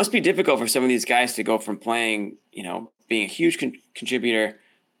it must be difficult for some of these guys to go from playing, being a huge contributor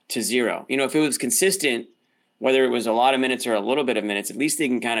to zero. If it was consistent, whether it was a lot of minutes or a little bit of minutes, at least they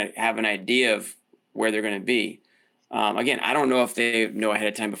can kind of have an idea of where they're going to be. Again, I don't know if they know ahead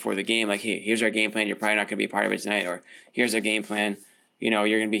of time before the game, like, hey, here's our game plan. You're probably not going to be a part of it tonight. Or here's our game plan. You're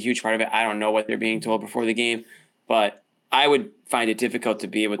going to be a huge part of it. I don't know what they're being told before the game. But I would find it difficult to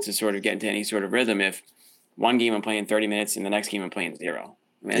be able to sort of get into any sort of rhythm if one game I'm playing 30 minutes and the next game I'm playing 0.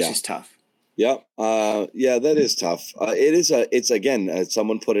 I mean, that's just tough. Yeah. That is tough. It's again,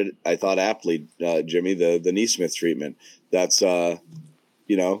 someone put it, I thought aptly, Jimmy, the Neesmith treatment. That's,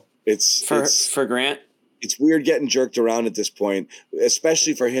 it's for Grant. It's weird getting jerked around at this point,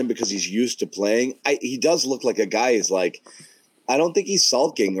 especially for him because he's used to playing. He does look like a guy who's like, I don't think he's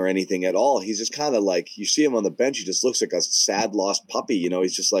sulking or anything at all. He's just kind of like, you see him on the bench, he just looks like a sad lost puppy.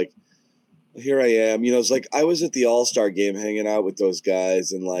 He's just like, here I am. It's like I was at the All-Star game hanging out with those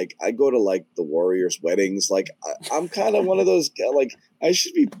guys, and like I go to like the Warriors weddings. Like I'm kind of one of those guys, like I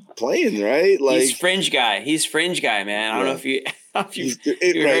should be playing, right? Like he's fringe guy, man. I don't know if you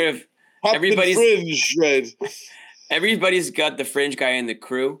right. heard of everybody's fringe, right? Everybody's got the fringe guy in the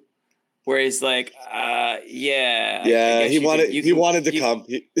crew, where he's like, yeah. He wanted to come.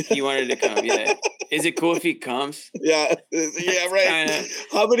 He wanted to come. Yeah. Is it cool if he comes? Yeah. Right.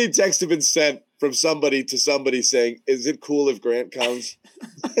 How many texts have been sent from somebody to somebody saying, "Is it cool if Grant comes?"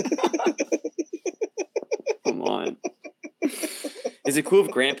 Come on. Is it cool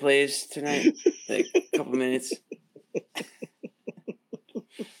if Grant plays tonight? Like a couple minutes.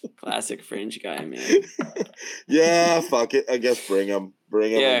 Classic fringe guy, man. Yeah, fuck it. I guess bring him. I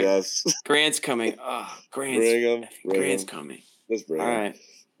guess. Grant's coming. Oh, Grant's coming. Let's bring him.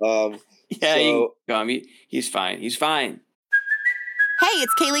 All right. He can come. He's fine. Hey,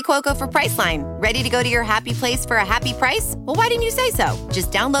 it's Kaylee Cuoco for Priceline. Ready to go to your happy place for a happy price? Well, why didn't you say so?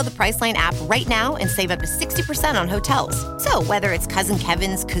 Just download the Priceline app right now and save up to 60% on hotels. So whether it's Cousin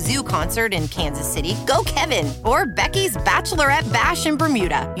Kevin's Kazoo Concert in Kansas City, go Kevin, or Becky's Bachelorette Bash in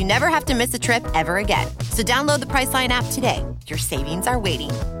Bermuda, you never have to miss a trip ever again. So download the Priceline app today. Your savings are waiting.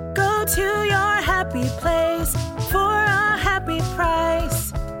 Go to your happy place for a happy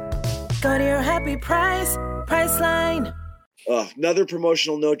price. Go to your happy price, Priceline. Another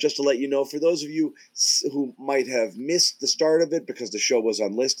promotional note, just to let you know, for those of you who might have missed the start of it because the show was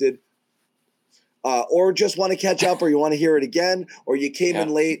unlisted, or just want to catch up, or you want to hear it again, or you came in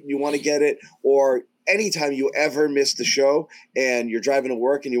late and you want to get it, or anytime you ever miss the show and you're driving to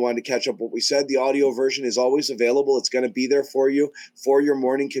work and you wanted to catch up what we said, the audio version is always available. It's going to be there for you for your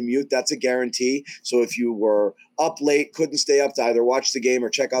morning commute. That's a guarantee. So if you were up late, couldn't stay up to either watch the game or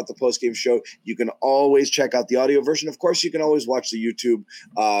check out the post-game show, you can always check out the audio version. Of course, you can always watch the YouTube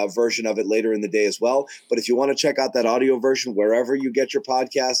version of it later in the day as well. But if you want to check out that audio version, wherever you get your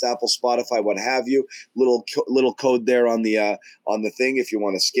podcast, Apple, Spotify, what have you, little code there on the thing. If you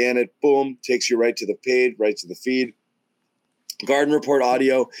want to scan it, boom, takes you right to the page, right to the feed. Garden Report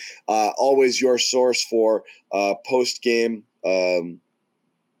Audio, always your source for post-game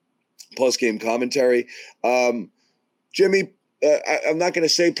commentary. Jimmy, I'm not going to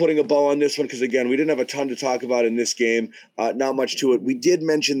say putting a bow on this one because, again, we didn't have a ton to talk about in this game. Not much to it. We did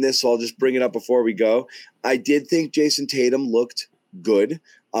mention this, so I'll just bring it up before we go. I did think Jason Tatum looked good,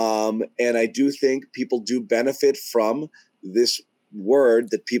 and I do think people do benefit from this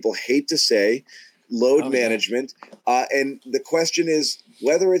word that people hate to say, load management. And the question is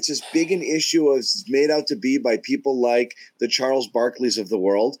whether it's as big an issue as it's made out to be by people like the Charles Barkleys of the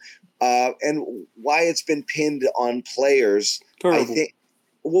world, and why it's been pinned on players. I think.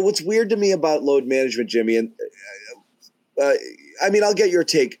 Well, what's weird to me about load management, Jimmy, and I'll get your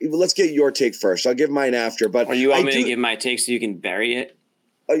take. Let's get your take first. I'll give mine after. But you want me to give my take so you can bury it?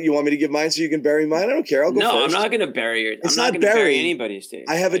 You want me to give mine so you can bury mine? I don't care. I'll go first. No, I'm not going to bury your. It's I'm not not going to bury burying. anybody's take.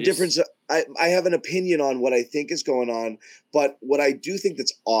 I have a difference. I have an opinion on what I think is going on, but what I do think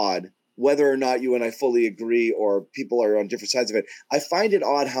that's odd, whether or not you and I fully agree or people are on different sides of it, I find it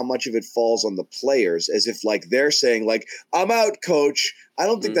odd how much of it falls on the players, as if like they're saying like, I'm out, coach. I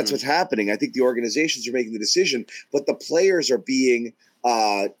don't think that's what's happening. I think the organizations are making the decision, but the players are being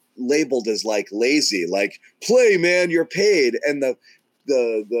labeled as like lazy, like play, man, you're paid. And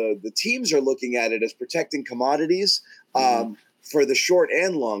the teams are looking at it as protecting commodities for the short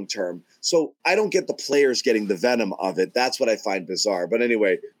and long term. So I don't get the players getting the venom of it. That's what I find bizarre. But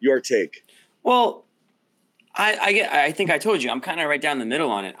anyway, your take. Well, I think I told you I'm kind of right down the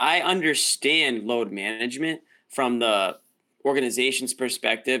middle on it. I understand load management from the organization's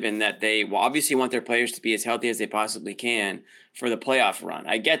perspective, and that they will obviously want their players to be as healthy as they possibly can for the playoff run.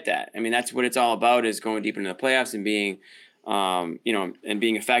 I get that. I mean, that's what it's all about, is going deep into the playoffs and being, and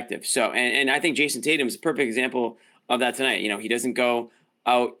being effective. So, and I think Jason Tatum is a perfect example of that tonight. He doesn't go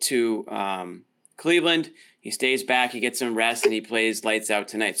out to Cleveland. He stays back, he gets some rest, and he plays lights out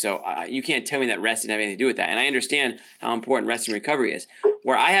tonight. So you can't tell me that rest didn't have anything to do with that. And I understand how important rest and recovery is.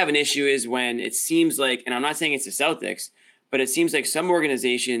 Where I have an issue is when it seems like, and I'm not saying it's the Celtics, but it seems like some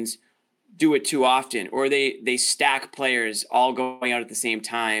organizations do it too often, or they stack players all going out at the same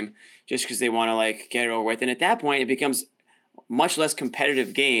time just because they want to like get it over with. And at that point, it becomes a much less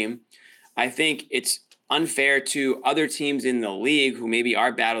competitive game. I think it's unfair to other teams in the league who maybe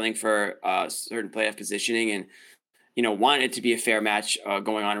are battling for a certain playoff positioning and, want it to be a fair match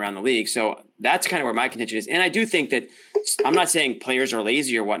going on around the league. So that's kind of where my contention is. And I do think that, I'm not saying players are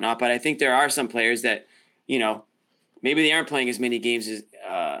lazy or whatnot, but I think there are some players that, maybe they aren't playing as many games as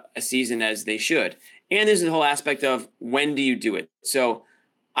a season as they should. And there's the whole aspect of when do you do it? So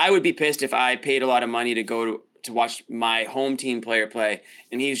I would be pissed if I paid a lot of money to go to watch my home team player play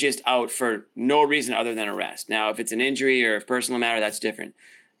and he's just out for no reason other than a rest. Now, if it's an injury or a personal matter, that's different.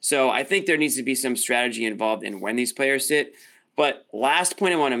 So I think there needs to be some strategy involved in when these players sit. But last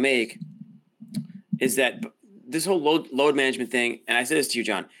point I want to make is that this whole load management thing, and I said this to you,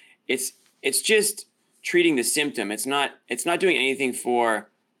 John, it's just treating the symptom. It's not doing anything for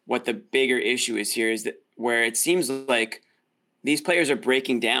what the bigger issue is here, is that where it seems like these players are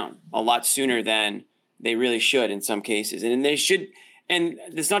breaking down a lot sooner than they really should in some cases. And they should, and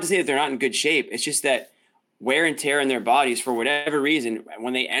it's not to say that they're not in good shape. It's just that wear and tear in their bodies for whatever reason,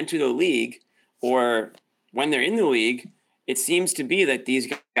 when they enter the league or when they're in the league, it seems to be that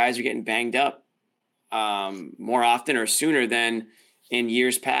these guys are getting banged up more often or sooner than in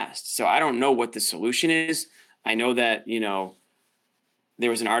years past. So I don't know what the solution is. I know that, there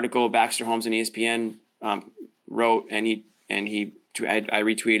was an article Baxter Holmes on ESPN wrote, and I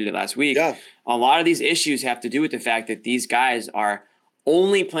retweeted it last week. Yeah. A lot of these issues have to do with the fact that these guys are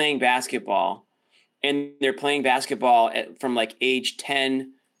only playing basketball, and they're playing basketball from like age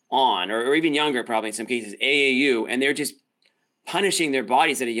 10 on, or even younger, probably in some cases, AAU, and they're just punishing their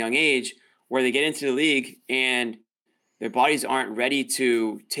bodies at a young age where they get into the league and their bodies aren't ready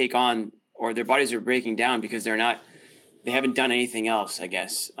to take on, or their bodies are breaking down because they haven't done anything else, I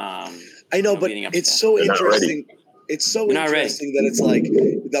guess. I know, but it's so interesting. It's so interesting that it's like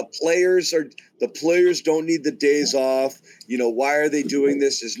the players don't need the days off. Why are they doing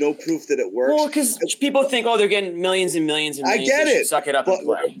this? There's no proof that it works. Well, because people think, they're getting millions and millions and millions. I get it. Suck it up and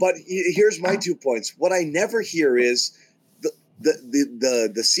play. But here's my 2 points. What I never hear is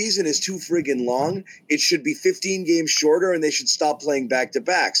the season is too friggin' long. It should be 15 games shorter, and they should stop playing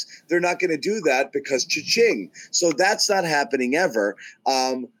back-to-backs. They're not going to do that because cha-ching. So that's not happening ever.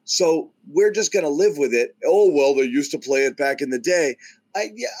 So we're just going to live with it. Oh, well, they used to play it back in the day.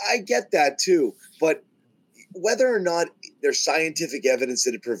 I get that too. But whether or not there's scientific evidence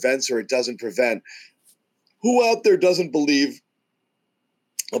that it prevents or it doesn't prevent, who out there doesn't believe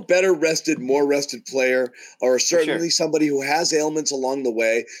a better rested, more rested player, or certainly somebody who has ailments along the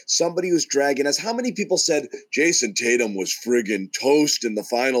way, somebody who's dragging us? How many people said Jason Tatum was friggin' toast in the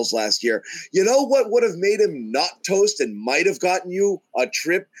finals last year? You know what would have made him not toast and might have gotten you a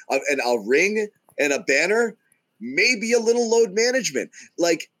trip and a ring and a banner? Maybe a little load management.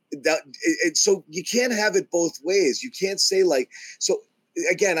 Like that. So you can't have it both ways. You can't say so.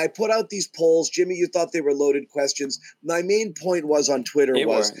 Again, I put out these polls. Jimmy, you thought they were loaded questions. My main point was on Twitter they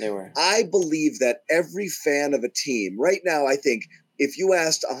were. I believe that every fan of a team right now, I think if you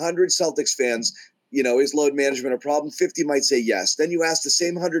asked 100 Celtics fans, is load management a problem? 50 might say yes. Then you ask the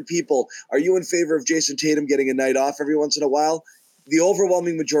same 100 people, are you in favor of Jason Tatum getting a night off every once in a while? The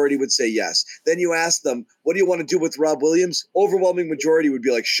overwhelming majority would say yes. Then you ask them, what do you want to do with Rob Williams? Overwhelming majority would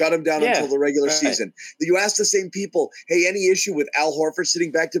be like, shut him down until the regular season. You ask the same people, hey, any issue with Al Horford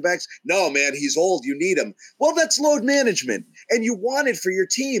sitting back-to-backs? No, man, he's old. You need him. Well, that's load management. And you want it for your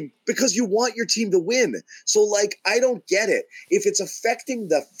team because you want your team to win. So, like, I don't get it. If it's affecting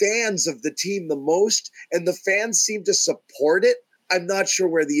the fans of the team the most and the fans seem to support it, I'm not sure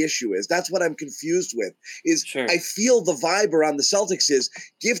where the issue is. That's what I'm confused with. I feel the vibe around the Celtics is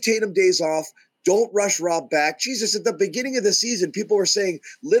give Tatum days off. Don't rush Rob back. Jesus, at the beginning of the season, people were saying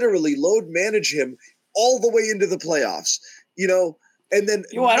literally load manage him all the way into the playoffs. You know, and then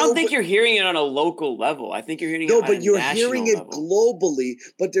I don't think you're hearing it on a local level. I think you're hearing it on a national level. No, but you're hearing it globally.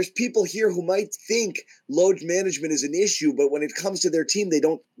 But there's people here who might think load management is an issue, but when it comes to their team,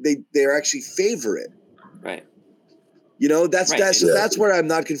 they're actually favor it. Right. You know, that's where I'm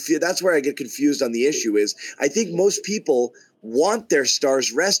not confused. That's where I get confused on the issue is I think most people want their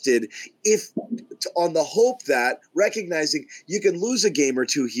stars rested on the hope that recognizing you can lose a game or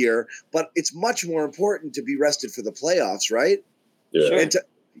two here, but it's much more important to be rested for the playoffs, right? Yeah.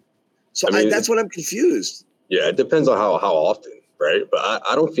 And that's what I'm confused. Yeah, it depends on how often, right? But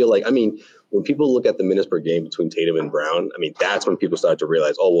I don't feel like, when people look at the minutes per game between Tatum and Brown, that's when people start to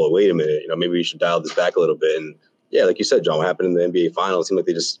realize, oh, well, wait a minute, maybe we should dial this back a little bit. And yeah, like you said, John, what happened in the NBA Finals, it seemed like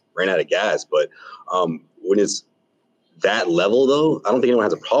they just ran out of gas. But when it's that level, though, I don't think anyone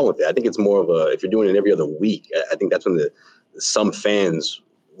has a problem with it. I think it's more of if you're doing it every other week, I think that's when some fans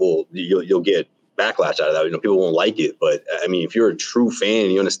you'll get backlash out of that. People won't like it. But, if you're a true fan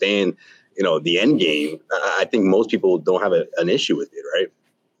and you understand, the end game, I think most people don't have an issue with it, right?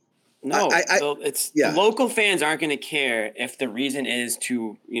 No, the local fans aren't going to care if the reason is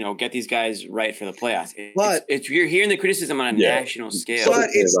to, get these guys right for the playoffs. You're hearing the criticism on a national scale. But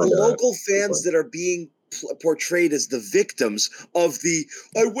it's the local fans that are being portrayed as the victims of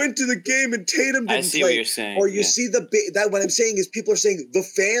I went to the game and Tatum didn't play. I see what you're saying. Or you see what I'm saying is people are saying the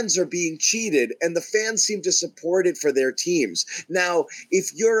fans are being cheated and the fans seem to support it for their teams. Now,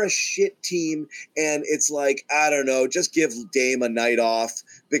 if you're a shit team and it's like, I don't know, just give Dame a night off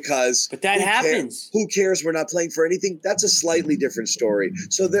because but that happens. Who cares? We're not playing for anything. That's a slightly different story.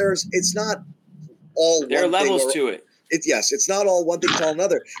 So it's not all there are levels to it. It's not all one thing to all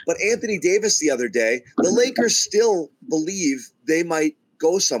another. But Anthony Davis the other day, the Lakers still believe they might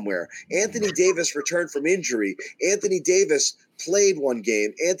go somewhere. Anthony Davis returned from injury. Anthony Davis played one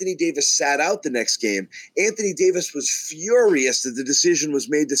game. Anthony Davis sat out the next game. Anthony Davis was furious that the decision was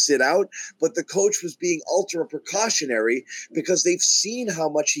made to sit out, but the coach was being ultra precautionary because they've seen how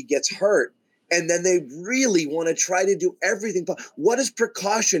much he gets hurt. And then they really want to try to do everything. What does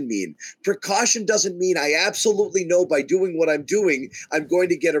precaution mean? Precaution doesn't mean I absolutely know by doing what I'm doing, I'm going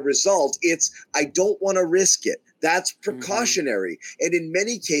to get a result. It's I don't want to risk it. That's precautionary. Mm-hmm. And in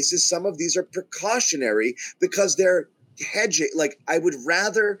many cases, some of these are precautionary because they're hedging. Like I would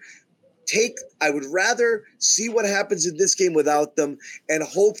rather see what happens in this game without them and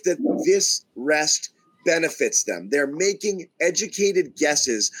hope that this rest benefits them. They're making educated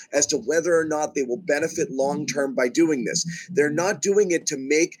guesses as to whether or not they will benefit long-term by doing this. They're not doing it to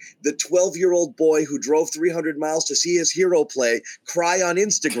make the 12-year-old boy who drove 300 miles to see his hero play cry on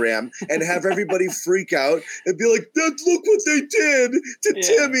Instagram and have everybody freak out and be like, look what they did to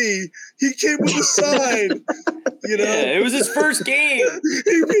Timmy. He came with a sign. Yeah, it was his first game.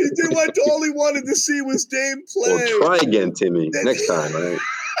 All he wanted to see was Dame play. Well, try again, Timmy, next time, right?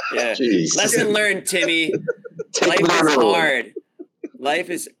 Yeah. Jeez. Lesson learned, Timmy. Life is hard. Life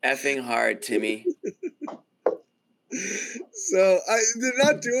is effing hard, Timmy. So they're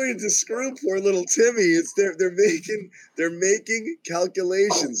not doing it to screw poor little Timmy. It's they're making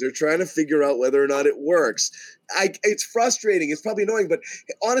calculations. They're trying to figure out whether or not it works. It's frustrating. It's probably annoying, but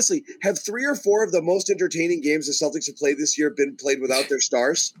honestly, have 3 or 4 of the most entertaining games the Celtics have played this year been played without their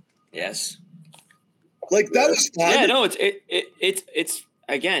stars? Yes. Like that was fun. Yeah, no, it's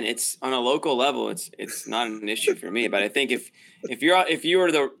again, it's on a local level. It's not an issue for me. But I think if you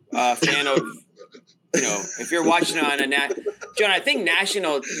were the fan of, if you're watching on John, I think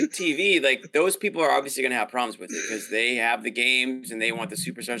national TV, like those people are obviously going to have problems with it because they have the games and they want the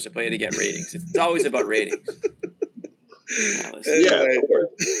superstars to play to get ratings. It's always about ratings. Yeah, of course.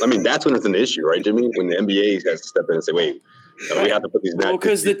 I mean, that's when it's an issue, right, Jimmy? When the NBA has to step in and say, wait. We have to put these. Well,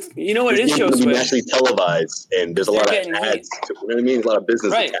 because you know what it shows with nationally televised, and there's a lot of ads. You know what I mean? There's a lot of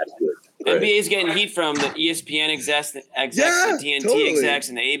business attached to it. Right? NBA is getting heat from the ESPN execs, the TNT execs,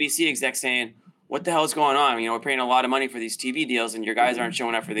 and the ABC execs saying, "What the hell is going on? We're paying a lot of money for these TV deals, and your guys aren't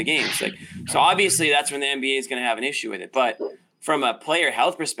showing up for the games." So obviously that's when the NBA is going to have an issue with it. But from a player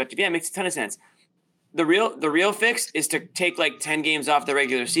health perspective, it makes a ton of sense. The real fix is to take like 10 games off the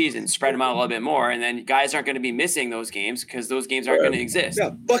regular season, spread them out a little bit more, and then guys aren't going to be missing those games because those games aren't going to exist. Yeah,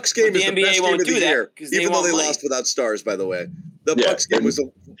 Bucks game is the NBA best game of the year, even though they money. lost without stars, by the way. The Bucks game was the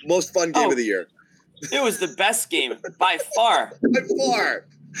most fun game of the year. It was the best game by far. By far.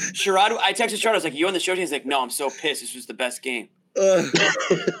 Sherrod, I texted Sherrod, I was like, you on the show? He's like, no, I'm so pissed. This was the best game.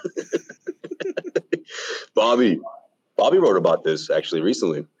 Bobby wrote about this actually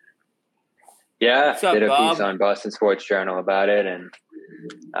recently. Yeah, What's up, did a Bob? piece on Boston Sports Journal about it, and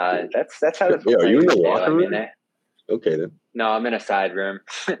that's how the Yeah, are you in the feel. locker I mean, room? Okay then. no, I'm in a side room.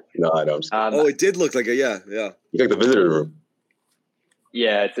 No, I don't. It did look like You like the visitor room.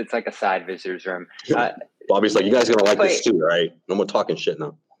 Yeah, it's like a side visitor's room. Bobby's like, you guys are gonna like this too, right? No more talking shit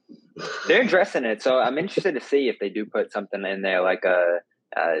now. They're addressing it, so I'm interested to see if they do put something in there like a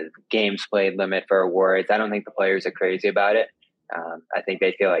games played limit for awards. I don't think the players are crazy about it. I think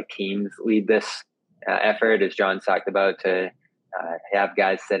they feel like teams lead this effort, as John's talked about, to have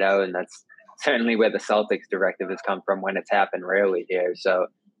guys sit out, and that's certainly where the Celtics directive has come from when it's happened rarely here. So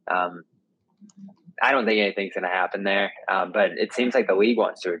I don't think anything's going to happen there, but it seems like the league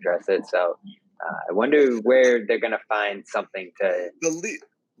wants to address it. So I wonder where they're going to find something to.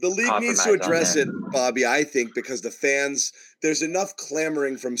 The league needs to address it, Bobby, I think, because the fans, there's enough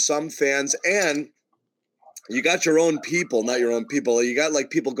clamoring from some fans, and you got your own people, not your own people. You got like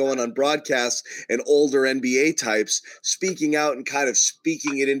people going on broadcasts and older NBA types speaking out and kind of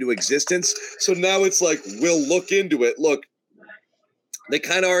speaking it into existence. So now it's like, we'll look into it. Look, they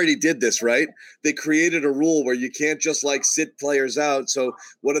kind of already did this, right? They created a rule where you can't just like sit players out. So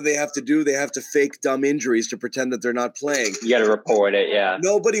what do they have to do? They have to fake dumb injuries to pretend that they're not playing. You got to report it, yeah.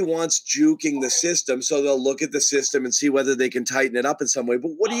 Nobody wants juking the system, so they'll look at the system and see whether they can tighten it up in some way.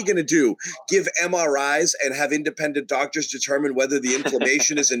 But what are you going to do? Give MRIs and have independent doctors determine whether the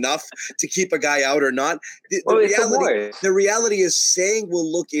inflammation is enough to keep a guy out or not? The reality is saying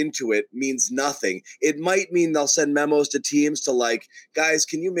we'll look into it means nothing. It might mean they'll send memos to teams to like, guys,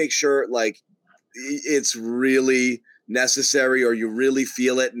 can you make sure like it's really necessary or you really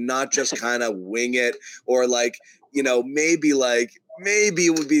feel it, not just kind of wing it, or like, you know, maybe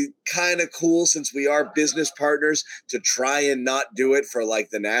it would be kind of cool since we are business partners to try and not do it for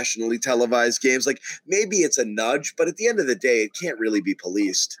like the nationally televised games. Like maybe it's a nudge, but at the end of the day, it can't really be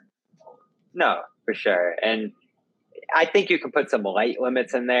policed. No, for sure. And I think you can put some light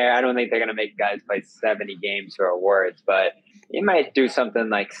limits in there. I don't think they're going to make guys play 70 games for awards, but you might do something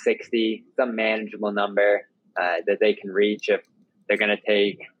like 60, some manageable number that they can reach if they're going to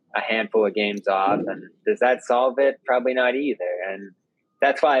take a handful of games off. And does that solve it? Probably not either. And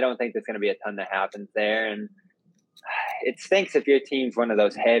that's why I don't think there's going to be a ton that happens there. And it stinks if your team's one of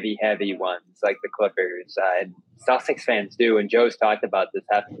those heavy ones like the Clippers. Celtics fans do, and Joe's talked about this,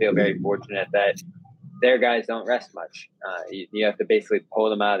 have to feel very fortunate that their guys don't rest much. You have to basically pull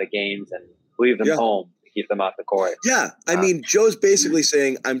them out of the games and leave them home to keep them off the court. Yeah, I mean, Joe's basically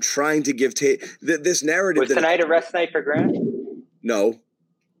saying, I'm trying to give this narrative. Was tonight a rest night for Grant? No.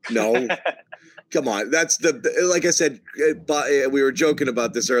 Come on. That's like I said, we were joking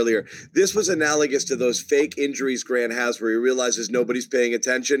about this earlier. This was analogous to those fake injuries Grant has where he realizes nobody's paying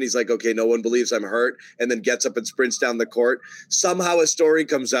attention. He's like, okay, no one believes I'm hurt, and then gets up and sprints down the court. Somehow a story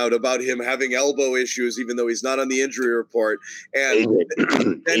comes out about him having elbow issues, even though he's not on the injury report. And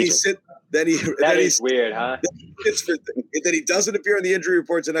then he's weird, huh? Then he doesn't appear on the injury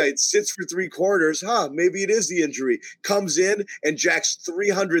report tonight, sits for 3 quarters. Maybe it is the injury. Comes in and jacks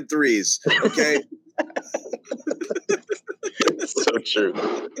 300 threes. Okay. So true.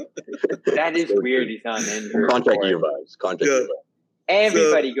 That is weird. He's on the injury Contract report. year vibes.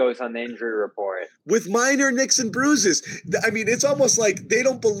 Everybody goes on the injury report. With minor nicks and bruises. I mean, it's almost like they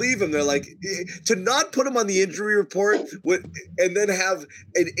don't believe him. They're like, to not put him on the injury report and then have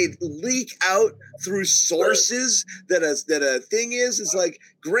it leak out through sources that a thing is like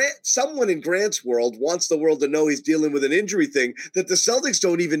someone in Grant's world wants the world to know he's dealing with an injury thing that the Celtics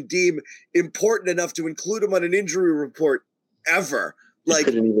don't even deem important enough to include him on an injury report ever. Like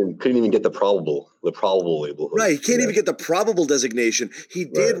couldn't even get the probable label. Right. He can't even get the probable designation. He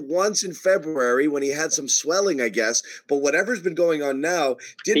did once in February when he had some swelling, I guess. But whatever's been going on now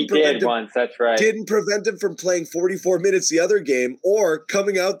didn't prevent him from playing 44 minutes the other game or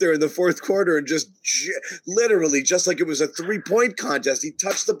coming out there in the fourth quarter and just literally just like it was a 3-point contest. He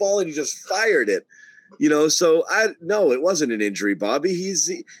touched the ball and he just fired it. You know, so no, it wasn't an injury, Bobby.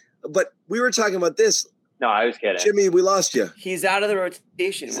 But we were talking about this. No, I was kidding. Jimmy, we lost you. He's out of the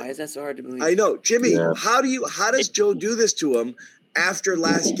rotation. Why is that so hard to believe? I know. Jimmy, how does Joe do this to him after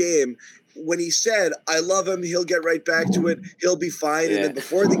last game when he said, I love him, he'll get right back to it, he'll be fine. And then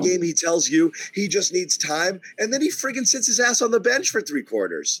before the game, he tells you he just needs time. And then he friggin' sits his ass on the bench for 3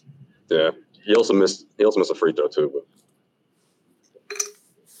 quarters. Yeah. He also missed a free throw too.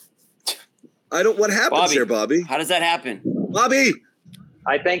 But What happens here, Bobby? How does that happen? Bobby!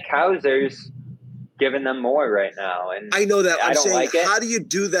 I think Hauser's giving them more right now. And I know that. I'm don't saying, like it. how do you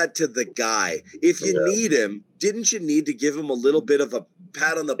do that to the guy? If you need him, didn't you need to give him a little bit of a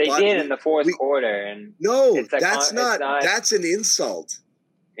pat on the butt? They did in the fourth quarter. And no, that's an insult.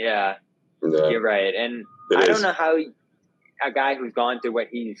 Yeah, you're right. And I don't know how a guy who's gone through what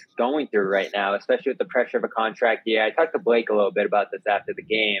he's going through right now, especially with the pressure of a contract year. I talked to Blake a little bit about this after the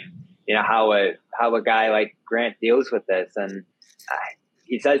game. You know, how a guy like Grant deals with this. And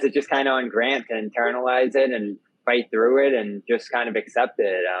he says it's just kind of on Grant to internalize it and fight through it and just kind of accept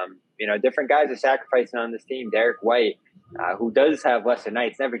it. You know, different guys are sacrificing on this team. Derek White, who does have lesser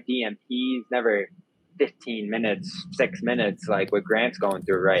nights, never DMPs, never 15 minutes, 6 minutes, like what Grant's going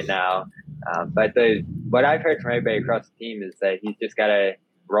through right now. But what I've heard from everybody across the team is that he's just got to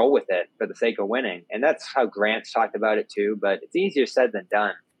roll with it for the sake of winning. And that's how Grant's talked about it too, but it's easier said than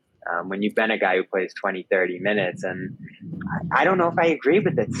done. When you've been a guy who plays 20, 30 minutes. And I don't know if I agree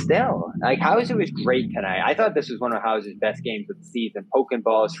with it still. Like, Hauser was great tonight. I thought this was one of Hauser's best games of the season. Poking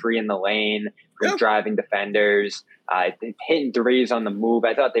balls free in the lane, driving defenders, hitting threes on the move.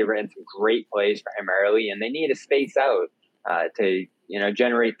 I thought they ran some great plays for him early, and they need to space out to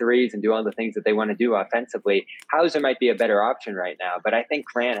generate threes and do all the things that they want to do offensively. Hauser might be a better option right now, but I think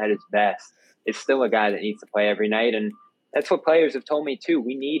Grant at his best is still a guy that needs to play every night. And that's what players have told me too.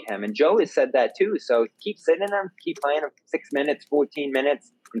 We need him. And Joe has said that too. So keep sitting him, keep playing him 6 minutes, 14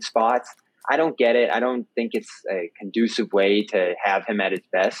 minutes in spots. I don't get it. I don't think it's a conducive way to have him at his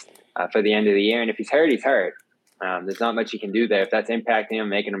best for the end of the year. And if he's hurt, he's hurt. There's not much you can do there. If that's impacting him,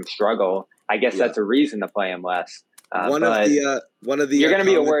 making him struggle, I guess that's a reason to play him less. One of the you're going to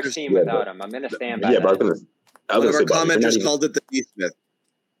be a worse team without him. I'm going to stand by that. One of our commenters called it the Neesmith.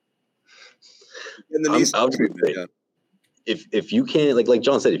 In the Neesmith treatment, yeah. If you can't, like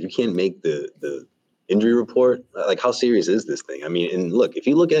John said, if you can't make the injury report, like, how serious is this thing? I mean, and look, if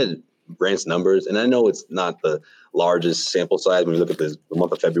you look at Grant's numbers, and I know it's not the largest sample size when you look at the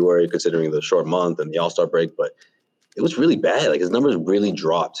month of February, considering the short month and the All-Star break, but it was really bad. Like, his numbers really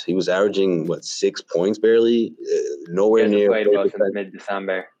dropped. He was averaging 6 points barely, nowhere near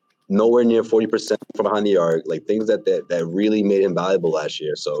mid-December. Nowhere near 40% from behind the arc, like things that really made him valuable last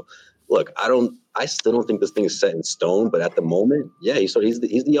year. So, look, I still don't think this thing is set in stone, but at the moment, yeah, he's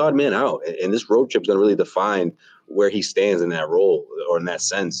the odd man out, and this road trip is going to really define where he stands in that role or in that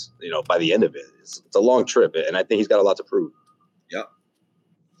sense. By the end of it, it's a long trip, and I think he's got a lot to prove.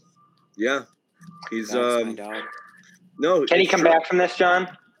 Yeah, he's no. Can he come back from this, John?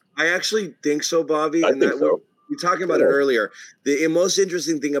 I actually think so, Bobby. I think so. We were talking about it earlier. The most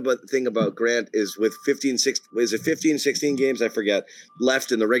interesting thing about Grant is with 15, 16 games, I forget,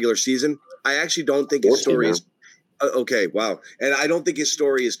 left in the regular season. I actually don't think his story is okay. Wow. And I don't think his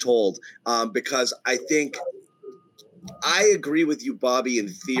story is told because I think I agree with you, Bobby, in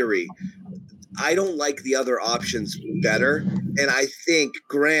theory. I don't like the other options better. And I think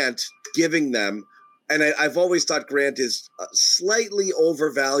Grant giving them, and I've always thought Grant is slightly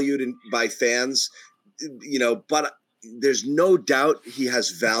overvalued by fans, but there's no doubt he has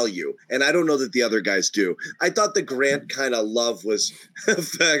value. And I don't know that the other guys do. I thought the Grant kind of love was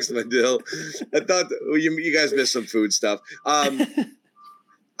facts, Medill. I thought you guys missed some food stuff.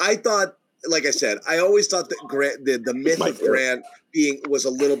 I thought, like I said, I always thought that Grant, the myth of Grant was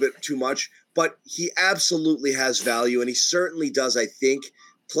a little bit too much, but he absolutely has value. And he certainly does, I think,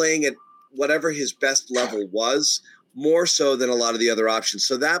 playing at whatever his best level was, more so than a lot of the other options.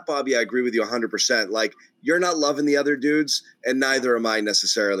 So that, Bobby, I agree with you 100%. Like, you're not loving the other dudes, and neither am I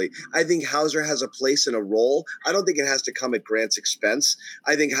necessarily. I think Hauser has a place and a role. I don't think it has to come at Grant's expense.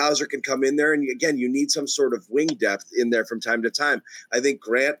 I think Hauser can come in there, and again, you need some sort of wing depth in there from time to time. I think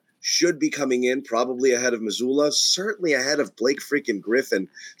Grant should be coming in probably ahead of Mazzulla, certainly ahead of Blake freaking Griffin.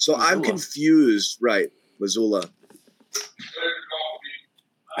 So Mazzulla. I'm confused. Right, Mazzulla.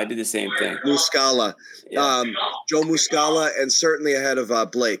 I did the same thing. Muscala. Yeah. Joe Muscala, and certainly ahead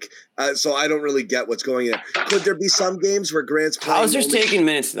of Blake. So I don't really get what's going on. Could there be some games where Grant's playing? Hauser's taking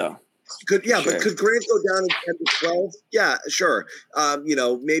minutes, though. But could Grant go down in 10 to 12? Yeah, sure.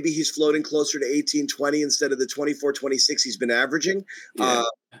 Maybe he's floating closer to 18, 20 instead of the 24, 26 he's been averaging.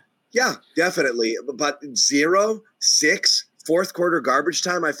 Yeah, definitely. But 0, 6, fourth quarter garbage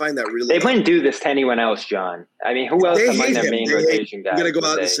time, I find that really. They wouldn't do this to anyone else, John. I mean, who else among their main rotation guys? I'm going to go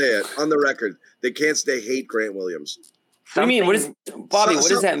out and say it on the record. They hate Grant Williams. What do you mean? What is Bobby? What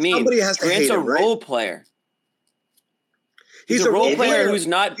does that mean? Somebody has to Grant's hate him, a role player. He's a role player who's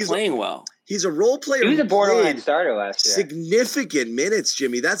not playing well. He's a role player. He was a who borderline played starter last year. Significant minutes,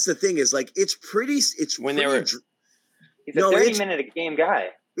 Jimmy. That's the thing. Is like it's pretty. It's When pretty they were- He's a 30-minute a game guy.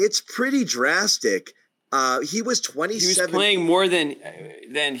 It's pretty drastic. He was 27. He was playing more than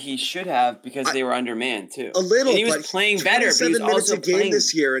he should have because they were undermanned too. A little, and he was but playing better. But he 27 was minutes also a game playing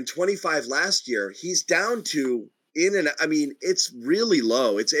this year and 25 last year. He's down to I mean, it's really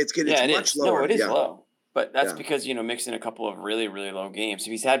low. It's much lower. No, it is Yeah. low. But that's Yeah. because, mixing a couple of really, really low games.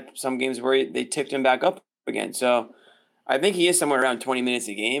 He's had some games where they ticked him back up again. So I think he is somewhere around 20 minutes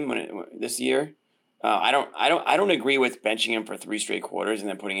a game this year. I don't agree with benching him for 3 straight quarters and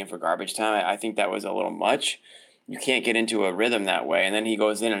then putting him for garbage time. I think that was a little much. You can't get into a rhythm that way. And then he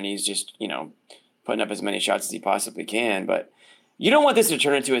goes in and he's just, putting up as many shots as he possibly can. But you don't want this to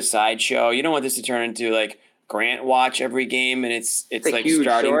turn into a sideshow. You don't want this to turn into like Grant watch every game, and it's a like huge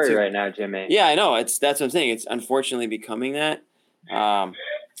starting story to right now, Jimmy. Yeah, I know. That's what I'm saying. It's unfortunately becoming that.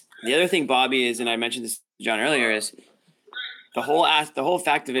 The other thing, Bobby, is, and I mentioned this to John earlier, is the whole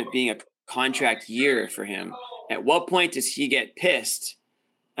fact of it being a contract year for him. At what point does he get pissed?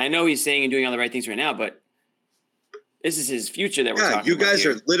 I know he's saying and doing all the right things right now, but this is his future that we're talking about. You guys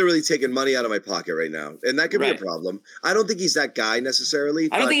here. are literally taking money out of my pocket right now, and that could be a Right. problem. I don't think he's that guy necessarily.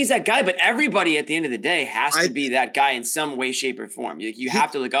 I don't think he's that guy, but everybody at the end of the day has to be that guy in some way, shape, or form. You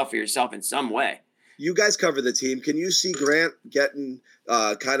have to look out for yourself in some way. You guys cover the team. Can you see Grant getting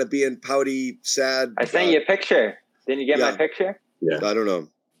kind of being pouty, sad? I sent you a picture. Didn't you get my picture? Yeah. I don't know.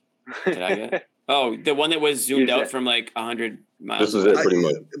 Did I get it? Oh, the one that was zoomed out from like 100 miles. This was it, pretty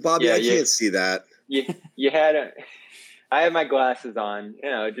much. Bobby, Yeah, I yeah. can't see that. You had I had my glasses on,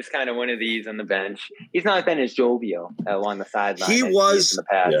 just kind of one of these on the bench. He's not been as jovial along the sideline. He as is was in the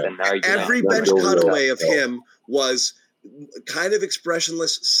past. Yeah. And arguing. Every bench cutaway of him was kind of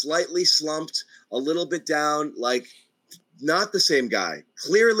expressionless, slightly slumped, a little bit down, like not the same guy.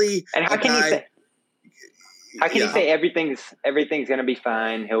 Clearly, And how a can guy, you say? How can you say everything's gonna be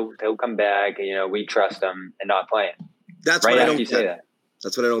fine? He'll come back. We trust him and not play him. That's right what I after don't you get. say that.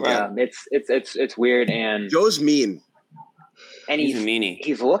 That's what I don't get. It's weird, and Joe's mean. and He's a meanie.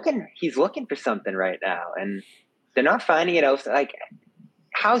 he's looking for something right now, and they're not finding it else. Like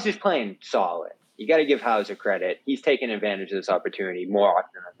Hauser's playing solid. You got to give Hauser credit. He's taking advantage of this opportunity more often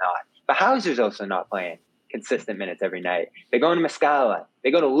than not. But Hauser's also not playing consistent minutes every night. They go to Muscala.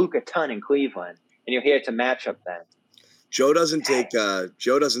 They go to Luka Ton in Cleveland, and you'll hear it's a matchup then. Joe doesn't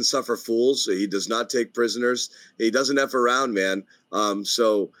Joe doesn't suffer fools. He does not take prisoners. He doesn't F around, man. Grant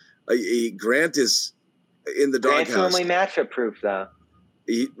is in the Grant's doghouse. normally matchup proof, though.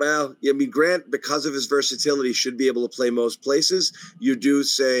 Grant, because of his versatility, should be able to play most places. You do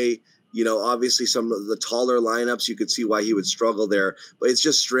say, obviously some of the taller lineups, you could see why he would struggle there. But it's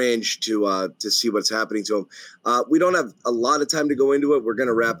just strange to see what's happening to him. We don't have a lot of time to go into it. We're going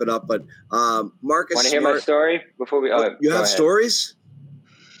to wrap it up. But Marcus Want to hear my story before we? You have stories?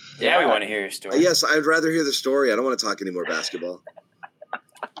 Yeah, we want to hear your story. Yes, I'd rather hear the story. I don't want to talk any more basketball.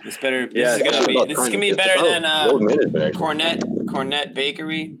 It's better. Yeah, This is gonna be better than Cornet. Cornet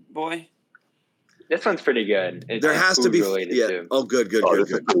Bakery boy. This one's pretty good. It's There has to food be related too. Oh, good. This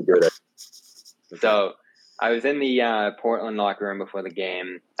is pretty good. So I was in the Portland locker room before the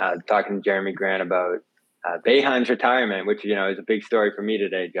game, talking to Jeremy Grant about Boeheim's retirement, which is a big story for me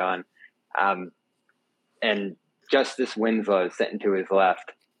today, John. And Justice Winslow is sitting to his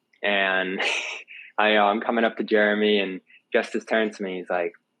left, and I'm coming up to Jeremy, and Justice turns to me. He's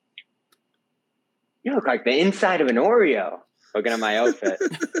like, "You look like the inside of an Oreo." Looking at my outfit.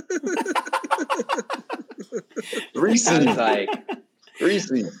 Reese's. I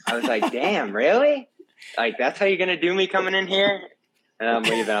was like, damn, really? Like, that's how you're going to do me coming in here? And I'm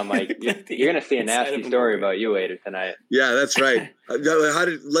leaving. I'm like, you're going to see a nasty story about you later tonight. Yeah, that's right.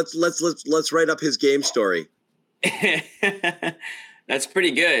 Let's write up his game story. That's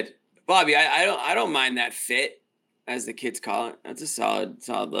pretty good, Bobby. I don't mind that fit, as the kids call it. That's a solid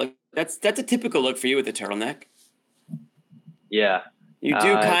look. That's a typical look for you with the turtleneck. Yeah. You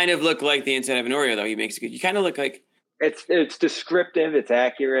do kind of look like the inside of an Oreo, though. He makes it good. You kind of look like it's descriptive, it's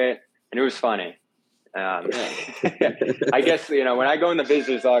accurate, and it was funny. I guess when I go in the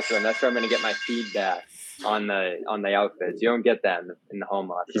visitors locker room, that's where I'm going to get my feedback on the outfits. You don't get that in the home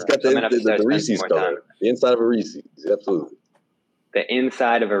locker room. He's got the Reese's color. The inside of a Reese's, absolutely. The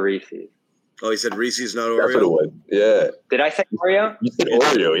inside of a Reese's. Oh, he said Reese's, not Oreo. That's what it was. Yeah. Did I say Oreo? You said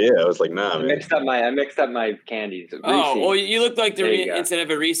Oreo. Yeah, I was like, nah, man. I mixed up my candies. Reese's. Oh, well, you look like There you go. inside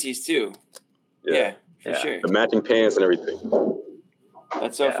of a Reese's too. Yeah, for sure. The matching pants and everything.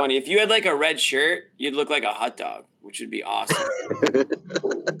 That's so funny. If you had like a red shirt, you'd look like a hot dog, which would be awesome.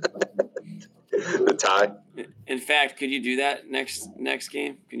 The tie. In fact, could you do that next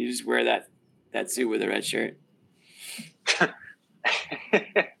game? Can you just wear that suit with a red shirt?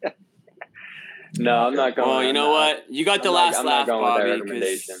 No, I'm not going. Well, you know what? You got the last laugh, Bobby.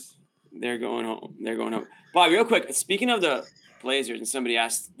 Because they're going home. They're going home. Bobby, real quick. Speaking of the Blazers, and somebody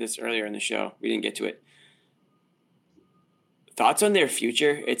asked this earlier in the show. We didn't get to it. Thoughts on their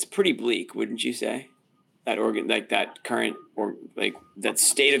future? It's pretty bleak, wouldn't you say? That current or like that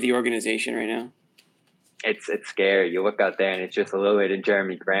state of the organization right now. It's scary. You look out there and it's just Lillard and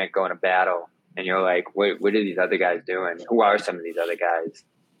Jeremy Grant going to battle, and you're like, what are these other guys doing? Who are some of these other guys?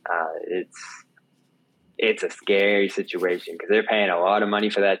 It's a scary situation because they're paying a lot of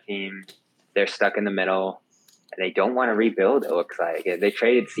money for that team. They're stuck in the middle, and they don't want to rebuild. It looks like they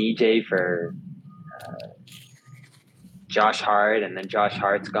traded CJ for Josh Hart, and then Josh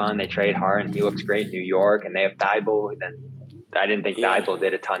Hart's gone. They trade Hart, and he looks great in New York. And they have Thibault. And I didn't think Thibault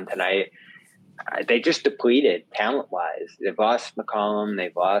did a ton tonight. They just depleted talent-wise. They've lost McCollum.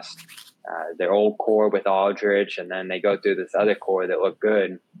 They've lost their old core with Aldridge, and then they go through this other core that look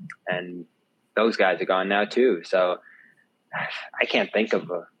good, and those guys are gone now too. So I can't think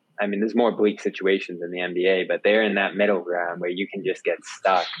of there's more bleak situations in the NBA, but they're in that middle ground where you can just get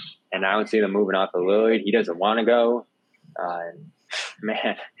stuck. And I don't see them moving off of Lillard. He doesn't want to go.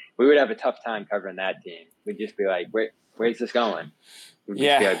 Man, we would have a tough time covering that team. We'd just be like, where's this going? We'd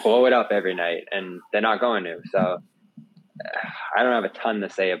just be like, blow it up every night, and they're not going to. So I don't have a ton to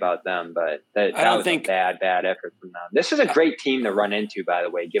say about them, but that was a bad effort from them. This is a great team to run into, by the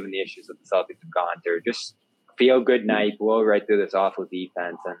way, given the issues that the Celtics have gone through. Just feel good night, blow right through this awful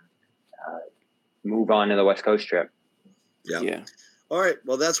defense, and move on to the West Coast trip. Yeah. All right.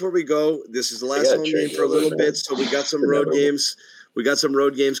 Well, that's where we go. This is the last home game for a little bit, so we got some road games. We got some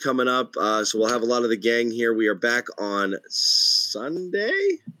road games coming up, so we'll have a lot of the gang here. We are back on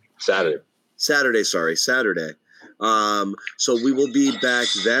Saturday. So we will be back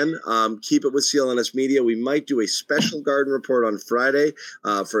then. Keep it with CLNS Media. We might do a special Garden Report on Friday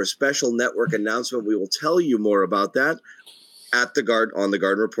for a special network announcement. We will tell you more about that on the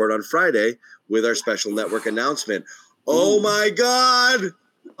Garden Report on Friday with our special network announcement. Oh my God!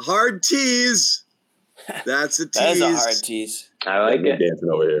 Hard tease. That's a tease. That is a hard tease. I like it. Dancing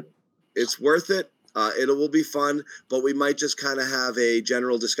over here. It's worth it. It will be fun, but we might just kind of have a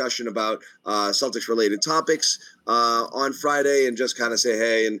general discussion about Celtics-related topics on Friday and just kind of say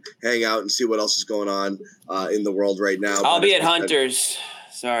hey and hang out and see what else is going on in the world right now. I'll be at Hunters.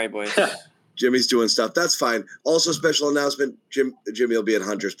 Sorry, boys. Jimmy's doing stuff. That's fine. Also, special announcement, Jimmy will be at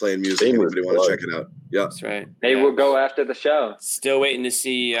Hunters playing music. Anybody want to check it out? Yeah. That's right. Maybe we'll go after the show. Still waiting to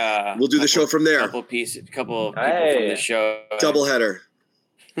see. We'll do the show from there. Couple of people from the show. Doubleheader.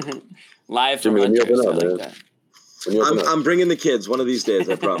 Live from Hunters. I'm bringing the kids one of these days,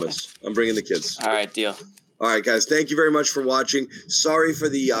 I promise. I'm bringing the kids. All right, deal. All right, guys. Thank you very much for watching. Sorry for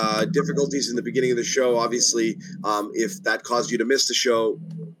the difficulties in the beginning of the show. Obviously, if that caused you to miss the show,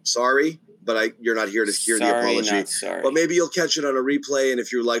 sorry. But you're not here to hear the apology. Not sorry. But maybe you'll catch it on a replay. And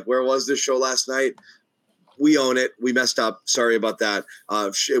if you're like, where was this show last night? We own it. We messed up. Sorry about that.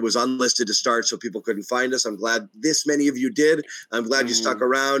 It was unlisted to start, so people couldn't find us. I'm glad this many of you did. I'm glad you stuck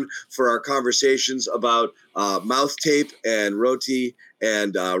around for our conversations about mouth tape and roti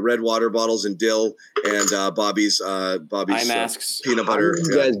and red water bottles and dill and Bobby's eye masks, peanut butter. How did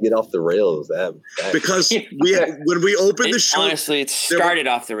you guys get off the rails? Because when we opened the show, honestly, it started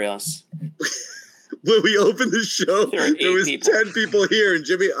off the rails. When we opened the show, there was people. 10 people here, and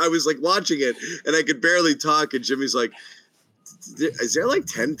Jimmy, I was like watching it, and I could barely talk, and Jimmy's like, is there like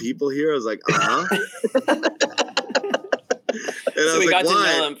 10 people here? I was like, And so we got to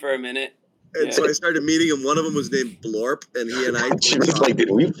know them for a minute. And so I started meeting him. One of them was named Blorp, and he and I Jimmy's like, did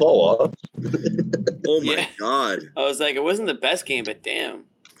we fall off? Oh my God. I was like, it wasn't the best game, but damn.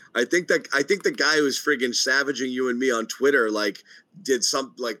 I think the guy who was friggin' savaging you and me on Twitter did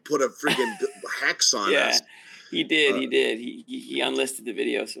put a friggin' hex on us. He did. He unlisted the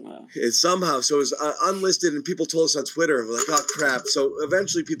video somehow. So it was unlisted, and people told us on Twitter, we're like, oh crap. So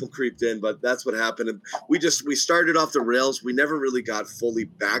eventually people creeped in, but that's what happened. And we started off the rails. We never really got fully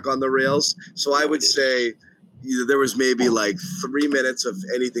back on the rails. So I would say there was maybe 3 minutes of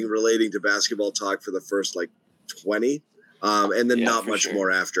anything relating to basketball talk for the first 20. And then not much more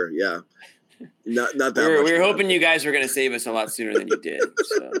after. Yeah. Not that much. We were hoping you guys were going to save us a lot sooner than you did.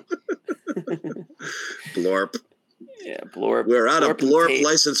 So. Blorp. Yeah, Blorp. We're out of Blorp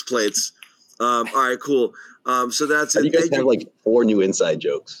license plates. All right, cool. So that's it. You guys have 4 new inside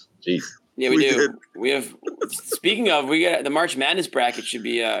jokes. Jeez. Yeah, we do. We have. Speaking of, we got the March Madness bracket should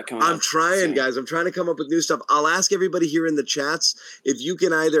be coming. I'm trying, guys. I'm trying to come up with new stuff. I'll ask everybody here in the chats if you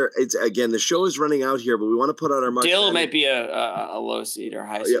can either. It's again, the show is running out here, but we want to put out our March. Dill might be a low seed or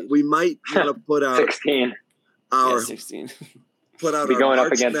high seed. Yeah, we might want to put out 16. Our 16. Put out. Be going March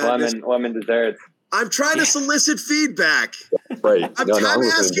up against Madness. lemon desserts. I'm trying to solicit feedback. Right. I'm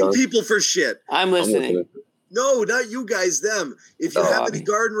asking people for shit. I'm listening. No, not you guys, them. If you have Bobby. any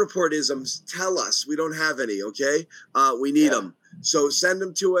garden reportisms, tell us. We don't have any, okay? We need them. So send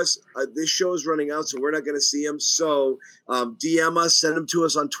them to us. This show is running out, so we're not going to see them. So DM us, send them to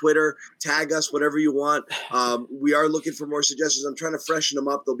us on Twitter, tag us, whatever you want. We are looking for more suggestions. I'm trying to freshen them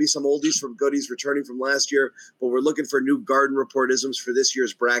up. There'll be some oldies from goodies returning from last year, but we're looking for new garden reportisms for this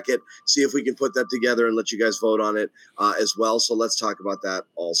year's bracket. See if we can put that together and let you guys vote on it as well. So let's talk about that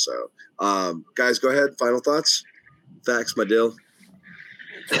also. Guys, go ahead. Final thoughts? Facts, my deal.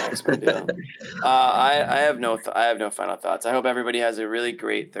 I have no final thoughts. I hope everybody has a really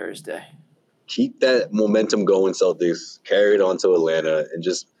great Thursday. Keep that momentum going, Celtics. Carry it on to Atlanta and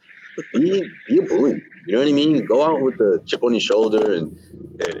just be a bully. You know what I mean? Go out with the chip on your shoulder and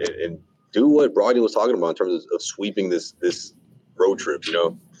do what Brogdon was talking about in terms of sweeping this road trip, you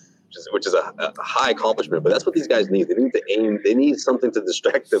know, which is a high accomplishment. But that's what these guys need. They need to aim. They need something to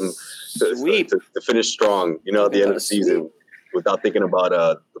distract them to finish strong, you know, at the end of the season. Without thinking about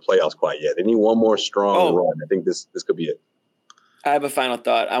the playoffs quite yet. They need one more strong run. I think this could be it. I have a final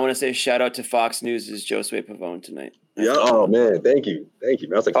thought. I want to say shout out to Fox News' Josue Pavone tonight. Yeah. Oh man, thank you, man.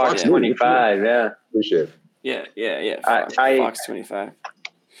 I was like Fox 25. Yeah. Appreciate it. Yeah. Fox 25.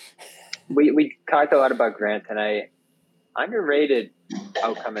 We talked a lot about Grant tonight. Underrated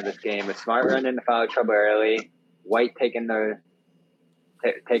outcome of this game. A Smart run into foul trouble early. White taking the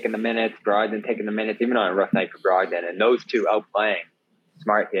minutes, Brogdon taking the minutes, even on a rough night for Brogdon, and those two outplaying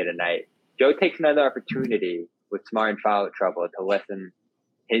Smart here tonight. Joe takes another opportunity with Smart in foul trouble to lessen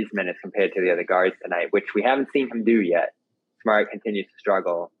his minutes compared to the other guards tonight, which we haven't seen him do yet. Smart continues to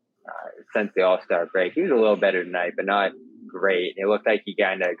struggle since the All-Star break. He was a little better tonight, but not great. It looked like he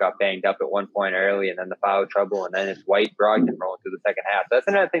kind of got banged up at one point early, and then the foul trouble, and then it's White Brogdon rolling through the second half. So that's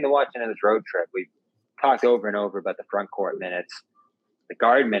another thing to watch in this road trip. We've talked over and over about the front court minutes. The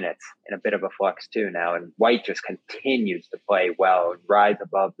guard minutes in a bit of a flux too now, and White just continues to play well and rise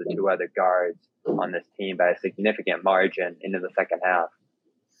above the two other guards on this team by a significant margin into the second half.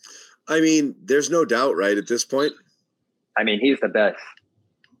 I mean, there's no doubt, right, at this point? I mean, he's the best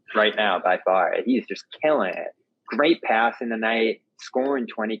right now by far. He's just killing it. Great passing tonight, scoring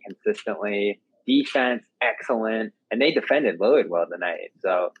 20 consistently, defense excellent, and they defended Lillard well tonight.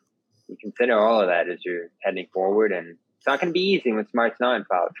 So you consider all of that as you're heading forward, and it's not going to be easy when Smart's not in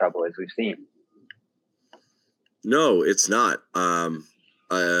foul trouble, as we've seen. No, it's not.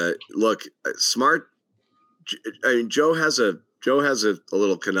 Look, Smart. I mean, Joe has a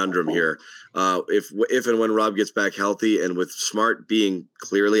little conundrum here. If and when Rob gets back healthy, and with Smart being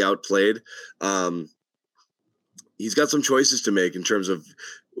clearly outplayed, he's got some choices to make in terms of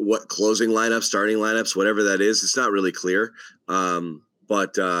what closing lineups, starting lineups, whatever that is. It's not really clear.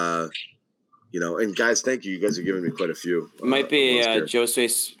 You know, and guys, thank you. You guys are giving me quite a few. It might be a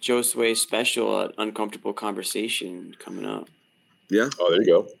Josue special uncomfortable conversation coming up. Yeah. Oh, there you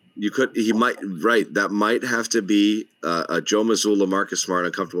go. He might, right. That might have to be a Joe Mazzulla, Marcus Smart,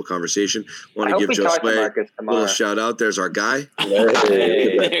 uncomfortable conversation. Want to give Josue a little shout out. There's our guy.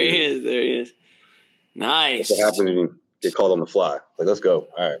 Hey, there he is. Nice. That's what happens when you get called on the fly. Like, let's go.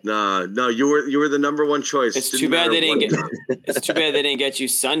 All right. No, you were the number one choice. It's too bad they didn't get you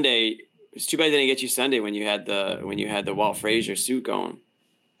Sunday. It's too bad they didn't get you Sunday when you had the Walt Frazier suit going.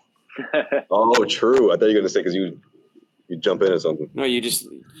 Oh, true. I thought you were going to say because you jump in or something. No, you just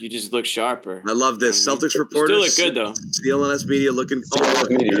look sharper. I love this. Celtics reporters still look good though. CLNS Media looking. CLNS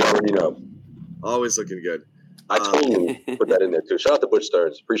Media, you already know. Always looking good. I totally put that in there too. Shout out to Butch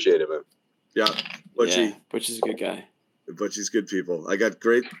Stearns. Appreciate it, man. Yeah, Butchie. Yeah, Butch is a good guy. Butchie's good people. I got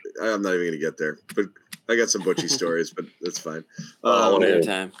great. I'm not even going to get there, but I got some Butchie stories, but that's fine. I want to hear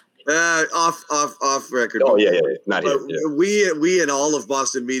time. Off record. Oh yeah, not here. Yeah. We and all of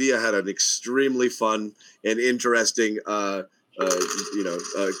Boston media had an extremely fun and interesting,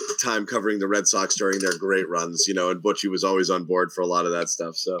 time covering the Red Sox during their great runs. You know, and Butchie was always on board for a lot of that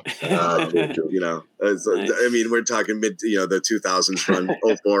stuff. So, you know, nice. I mean, we're talking the 2000s run,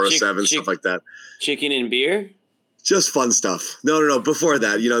 04, 07, stuff like that. Chicken and beer. Just fun stuff. No. Before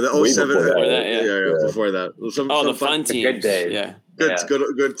that, the 07. Before that. The fun teams. Good days. Yeah. Good.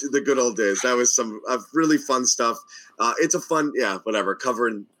 The good old days. That was some really fun stuff. It's a fun, whatever.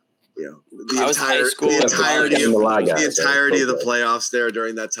 Covering the That was high entire school. the entirety of The entirety of the playoffs there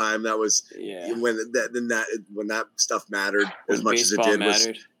during that time. That was Yeah. when that stuff mattered as When much as it baseball did.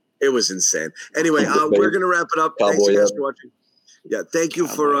 mattered. It was insane. Anyway, we're gonna wrap it up. Thanks Cowboy, guys yeah. for watching. Yeah, thank you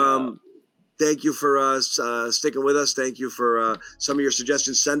for sticking with us. Thank you for some of your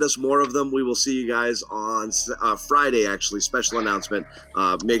suggestions. Send us more of them. We will see you guys on Friday. Actually, special announcement.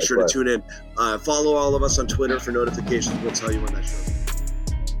 Make sure to tune in. Follow all of us on Twitter for notifications. We'll tell you when that shows.